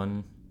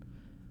 1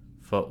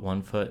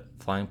 foot,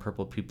 flying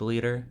purple people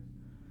eater.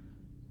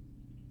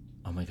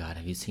 Oh my god,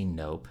 have you seen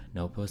Nope?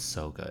 Nope was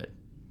so good.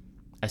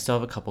 I still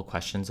have a couple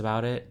questions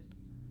about it,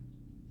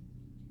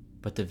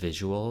 but the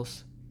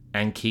visuals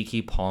and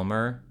Keke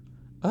Palmer,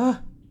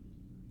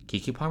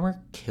 Keke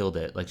Palmer killed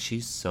it. Like,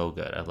 she's so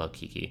good. I love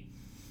Keke.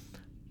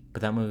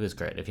 But that movie was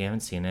great. If you haven't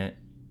seen it,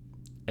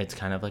 it's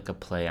kind of like a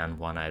play on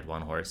One-Eyed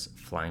One Horse,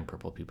 Flying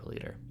Purple People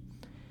Eater.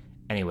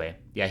 Anyway,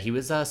 yeah, he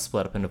was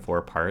split up into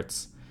 4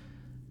 parts.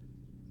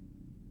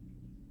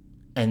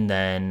 And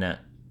then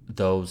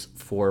those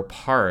 4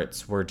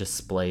 parts were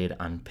displayed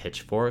on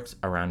pitchforks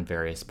around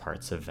various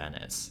parts of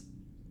Venice.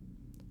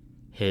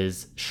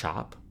 His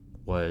shop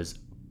was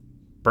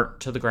burnt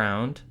to the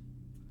ground,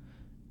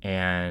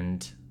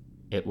 and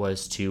it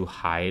was to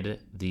hide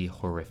the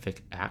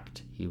horrific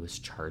act he was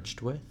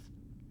charged with.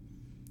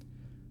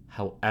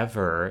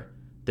 However,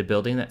 the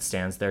building that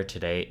stands there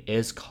today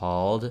is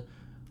called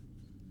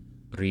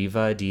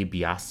Riva di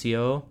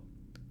Biasio,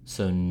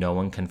 so no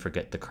one can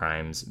forget the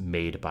crimes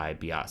made by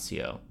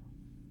Biasio.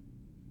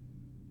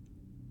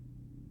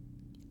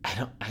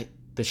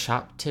 The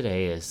shop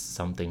today is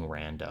something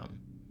random.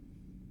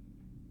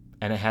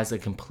 And it has a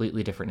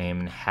completely different name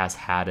and has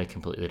had a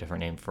completely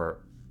different name for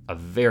a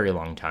very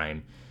long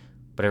time.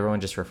 But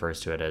everyone just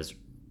refers to it as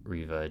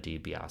Riva di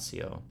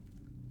Biasio.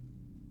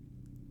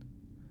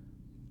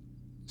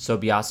 So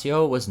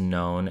Biasio was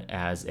known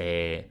as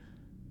I'm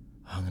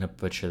going to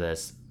butcher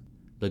this,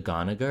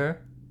 Luganager.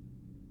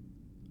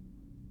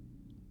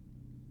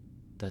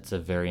 That's a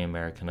very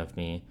American of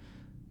me.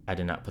 I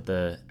did not put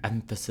the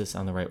emphasis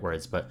on the right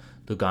words, but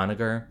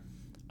Luganager,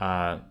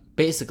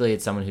 basically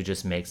it's someone who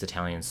just makes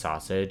Italian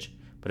sausage,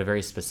 but a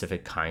very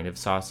specific kind of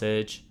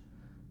sausage.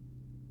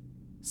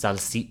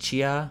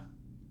 Salsiccia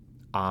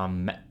a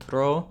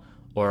metro,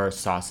 or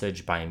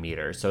sausage by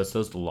meter. So it's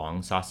those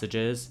long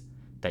sausages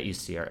that you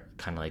see are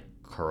kind of like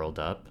curled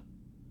up.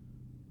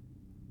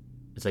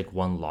 It's like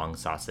one long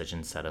sausage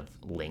instead of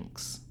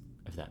links,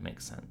 if that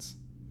makes sense.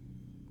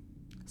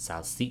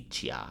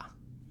 Salsiccia.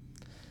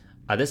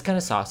 This kind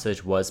of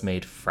sausage was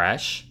made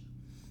fresh,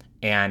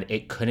 and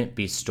it couldn't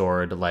be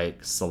stored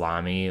like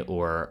salami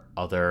or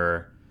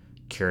other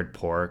cured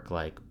pork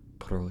like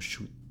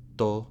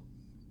prosciutto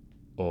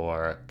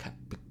or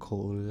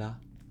capicola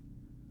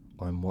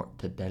or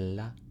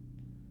mortadella.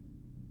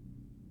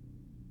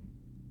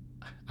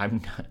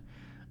 I'm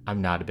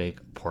not a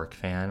big pork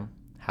fan.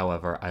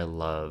 However, I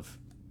love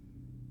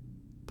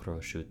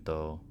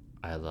prosciutto.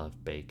 I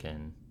love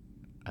bacon.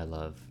 I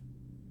love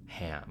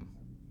ham.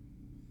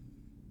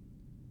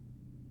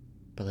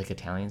 But like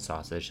Italian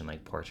sausage and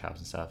like pork chops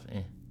and stuff,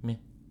 meh.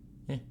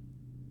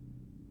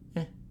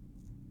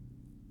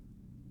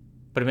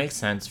 But it makes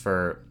sense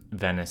for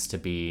Venice to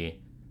be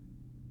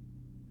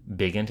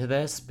big into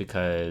this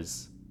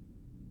because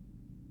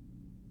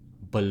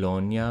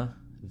Bologna,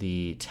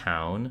 the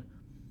town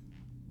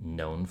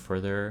known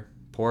for their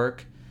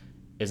pork,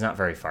 is not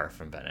very far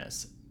from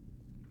Venice.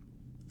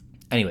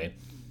 Anyway,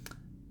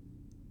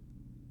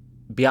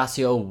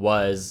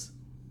 Biasio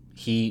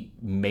he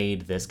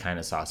made this kind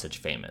of sausage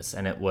famous,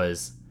 and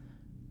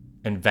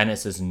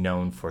Venice is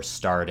known for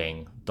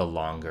starting the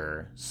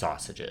longer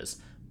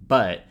sausages,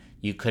 but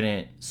you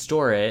couldn't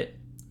store it,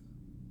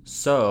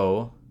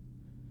 so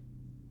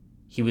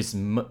he was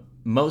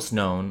most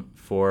known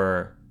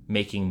for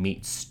making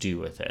meat stew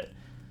with it.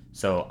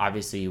 So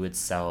obviously you would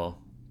sell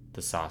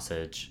the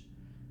sausage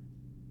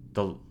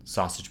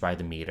by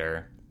the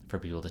meter for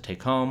people to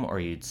take home,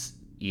 or you'd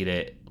eat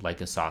it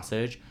like a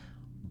sausage,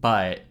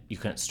 but you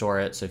couldn't store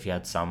it. So if you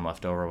had some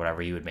left over or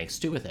whatever, you would make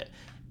stew with it.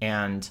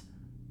 And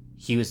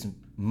he was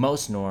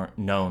most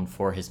known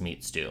for his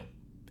meat stew.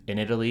 In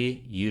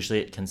Italy, usually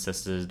it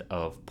consisted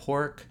of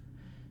pork,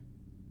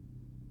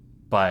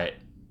 but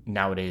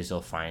nowadays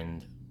you'll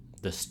find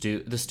the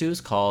stew. The stew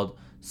is called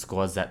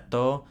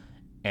squazetto,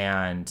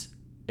 and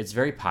it's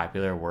very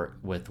popular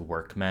with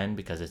workmen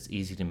because it's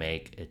easy to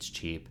make, it's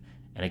cheap,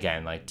 and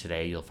again, like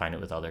today, you'll find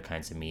it with other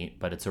kinds of meat,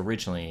 but it's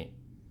originally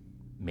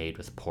made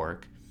with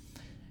pork.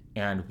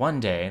 And one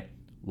day,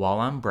 while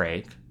on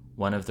break,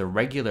 one of the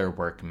regular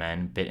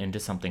workmen bit into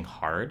something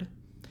hard,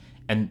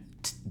 And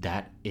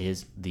that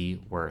is the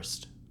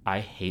worst. I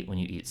hate when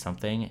you eat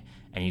something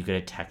and you get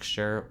a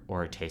texture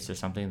or a taste of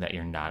something that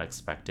you're not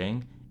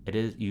expecting. It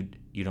is you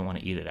don't want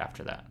to eat it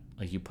after that.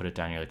 Like, you put it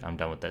down, you're like, I'm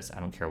done with this. I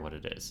don't care what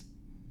it is.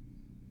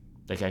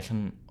 Like, I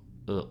can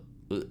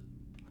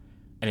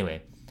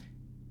Anyway,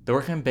 the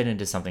workman bit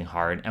into something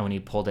hard, and when he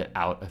pulled it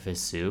out of his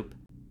soup,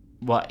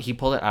 well, he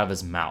pulled it out of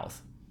his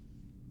mouth.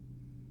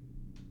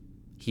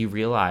 He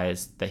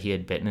realized that he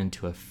had bitten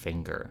into a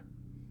finger.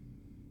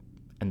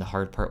 And the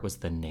hard part was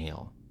the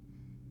nail.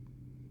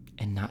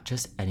 And not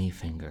just any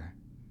finger.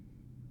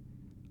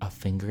 A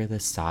finger the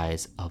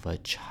size of a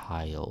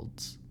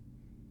child's.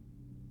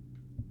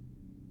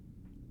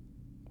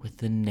 With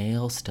the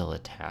nail still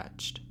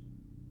attached.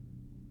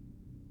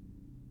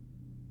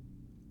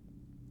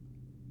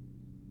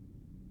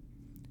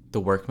 The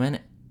workmen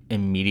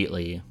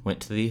immediately went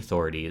to the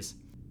authorities,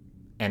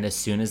 and as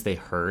soon as they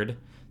heard,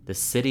 the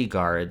city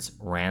guards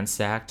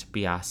ransacked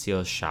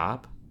Biasio's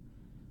shop,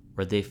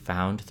 where they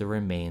found the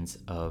remains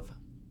of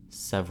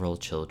several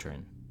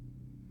children.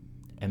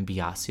 And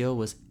Biasio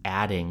was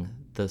adding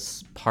the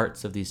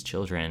parts of these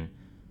children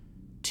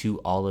to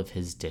all of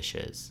his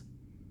dishes.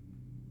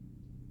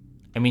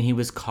 I mean, he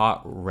was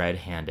caught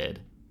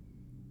red-handed.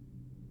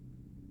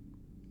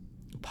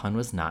 Pun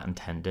was not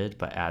intended,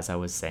 but as I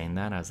was saying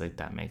that, I was like,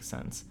 that makes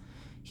sense.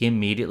 He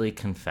immediately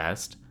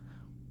confessed,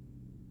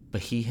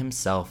 but he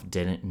himself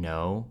didn't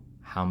know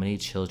how many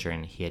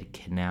children he had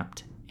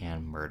kidnapped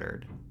and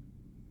murdered.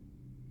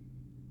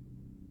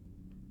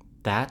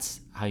 That's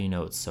how you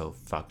know it's so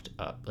fucked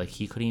up. Like,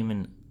 he couldn't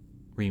even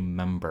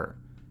remember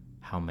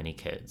how many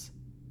kids.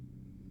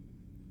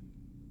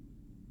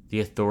 The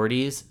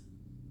authorities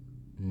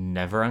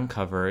never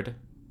uncovered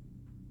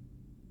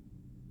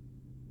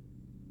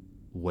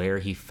where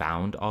he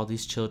found all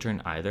these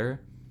children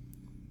either.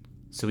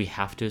 So we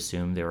have to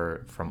assume they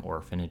were from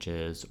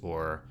orphanages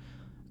or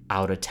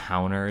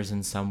out-of-towners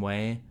in some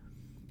way.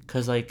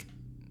 Because, like,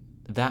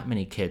 that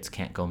many kids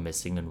can't go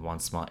missing in one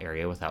small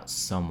area without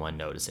someone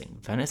noticing.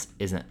 Venice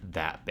isn't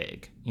that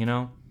big, you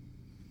know?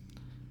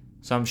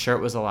 So I'm sure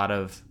it was a lot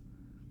of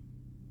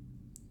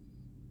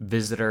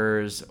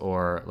visitors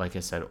or, like I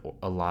said,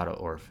 a lot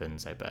of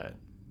orphans, I bet.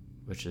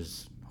 Which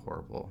is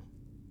horrible.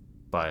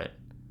 But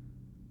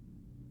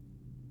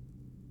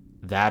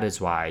that is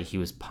why he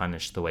was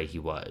punished the way he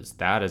was.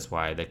 That is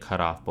why they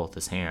cut off both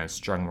his hands,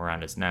 strung him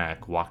around his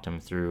neck, walked him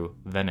through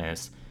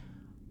Venice,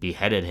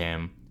 beheaded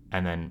him,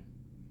 and then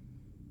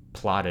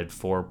plotted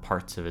 4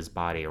 parts of his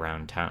body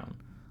around town.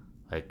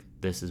 Like,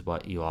 this is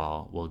what you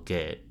all will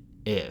get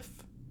if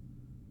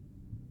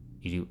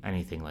you do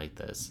anything like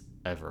this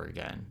ever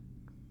again.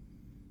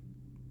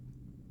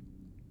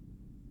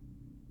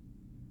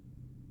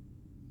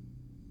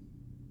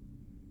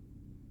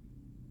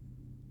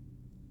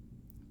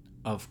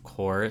 Of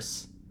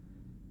course,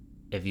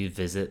 if you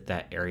visit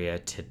that area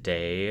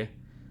today,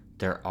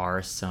 there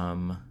are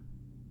some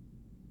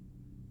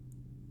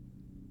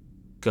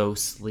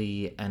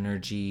ghostly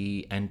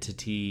energy,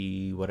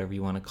 entity, whatever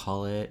you want to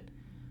call it,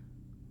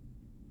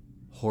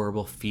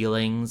 horrible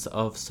feelings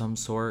of some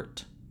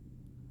sort.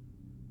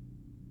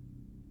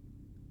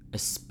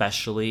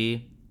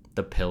 Especially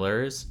the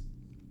pillars,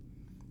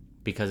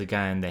 because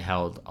again, they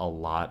held a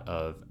lot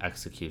of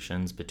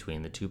executions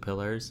between the 2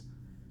 pillars.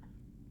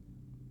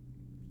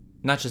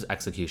 Not just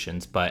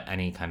executions, but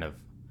any kind of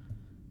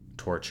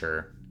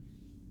torture.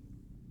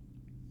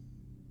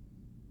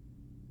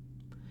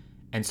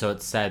 And so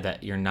it's said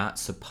that you're not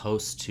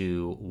supposed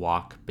to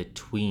walk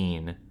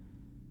between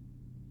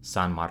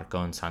San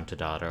Marco and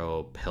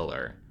Sant'Odaro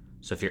pillar.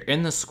 So if you're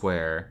in the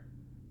square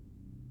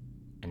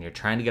and you're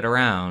trying to get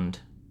around,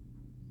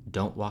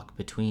 don't walk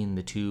between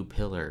the 2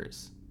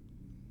 pillars.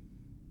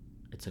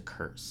 It's a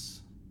curse.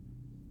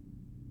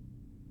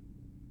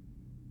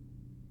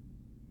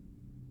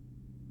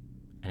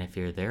 And if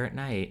you're there at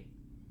night,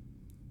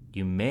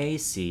 you may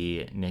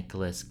see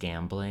Nicholas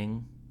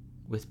gambling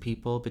with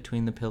people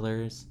between the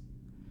pillars.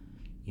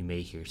 You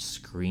may hear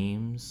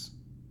screams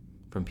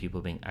from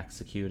people being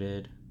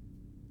executed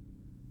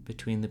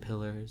between the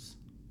pillars.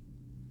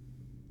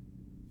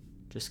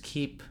 Just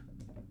keep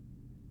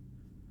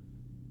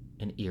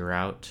an ear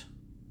out,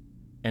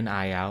 an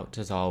eye out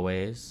as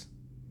always,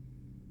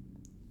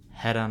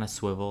 head on a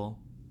swivel,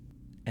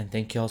 and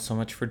thank you all so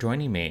much for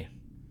joining me.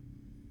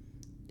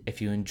 If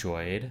you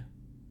enjoyed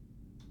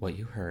what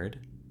you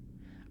heard,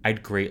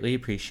 I'd greatly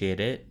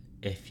appreciate it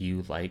if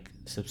you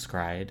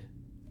subscribed,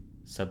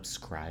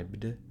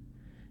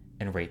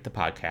 and rate the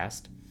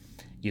podcast.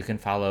 You can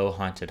follow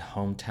Haunted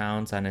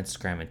Hometowns on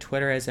Instagram and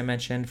Twitter, as I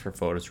mentioned, for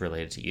photos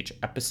related to each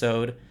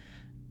episode,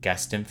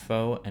 guest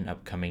info, and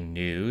upcoming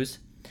news.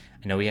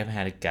 I know we haven't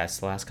had a guest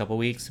the last couple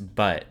weeks,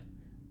 but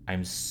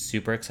I'm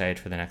super excited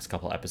for the next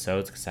couple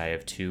episodes because I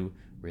have 2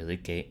 really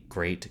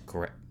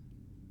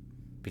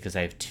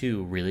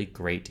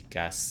great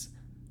guests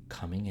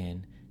coming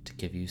in to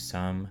give you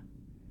some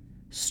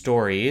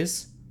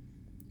stories.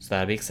 So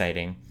that'll be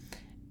exciting.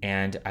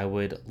 And I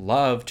would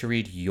love to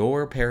read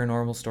your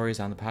paranormal stories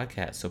on the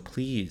podcast. So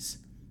please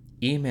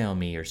Email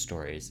me your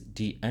stories.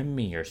 DM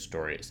me your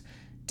stories.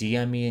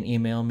 DM me and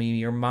email me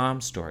your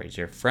mom's stories,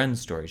 your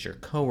friend's stories, your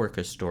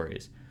coworkers'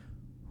 stories,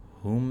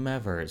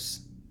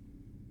 whomever's,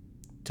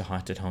 to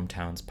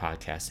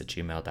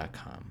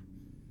hauntedhometownspodcast@gmail.com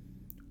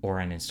or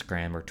on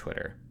Instagram or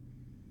Twitter.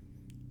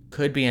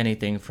 Could be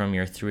anything from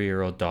your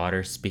 3-year-old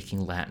daughter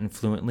speaking Latin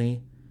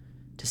fluently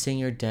to seeing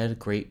your dead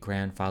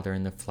great-grandfather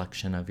in the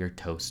reflection of your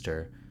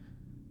toaster.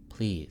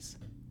 Please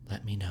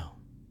let me know.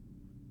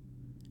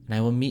 And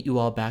I will meet you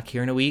all back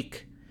here in a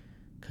week,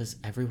 because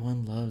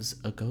everyone loves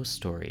a ghost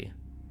story.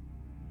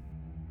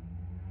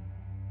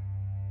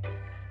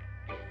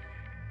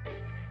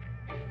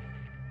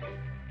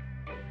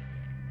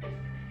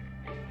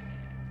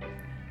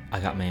 I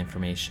got my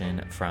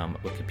information from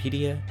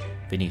Wikipedia,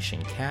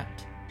 Venetian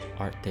Cat,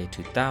 ArtDay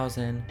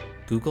 2000,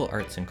 Google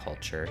Arts and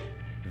Culture,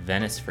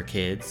 Venice for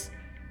Kids,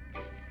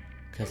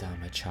 because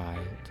I'm a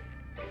child,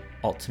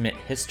 Ultimate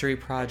History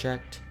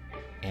Project,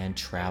 and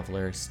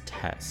Traveler's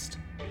Test.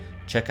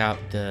 Check out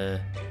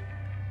the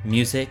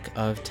music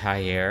of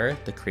Tayer,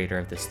 the creator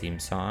of this theme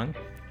song.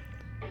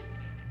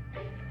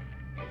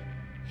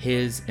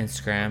 His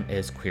Instagram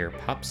is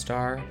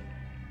queerpopstar,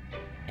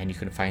 and you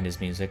can find his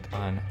music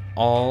on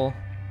all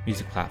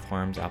music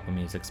platforms, Apple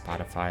Music,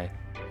 Spotify,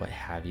 what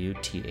have you,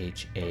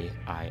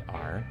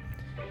 THAIR.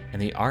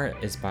 And the art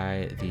is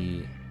by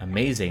the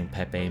amazing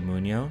Pepe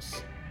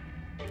Munoz.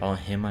 Follow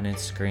him on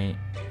Instagram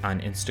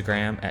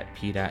at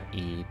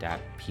p.e.p.e.munoz,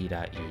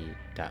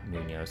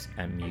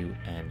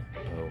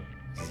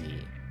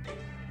 MUNOZ.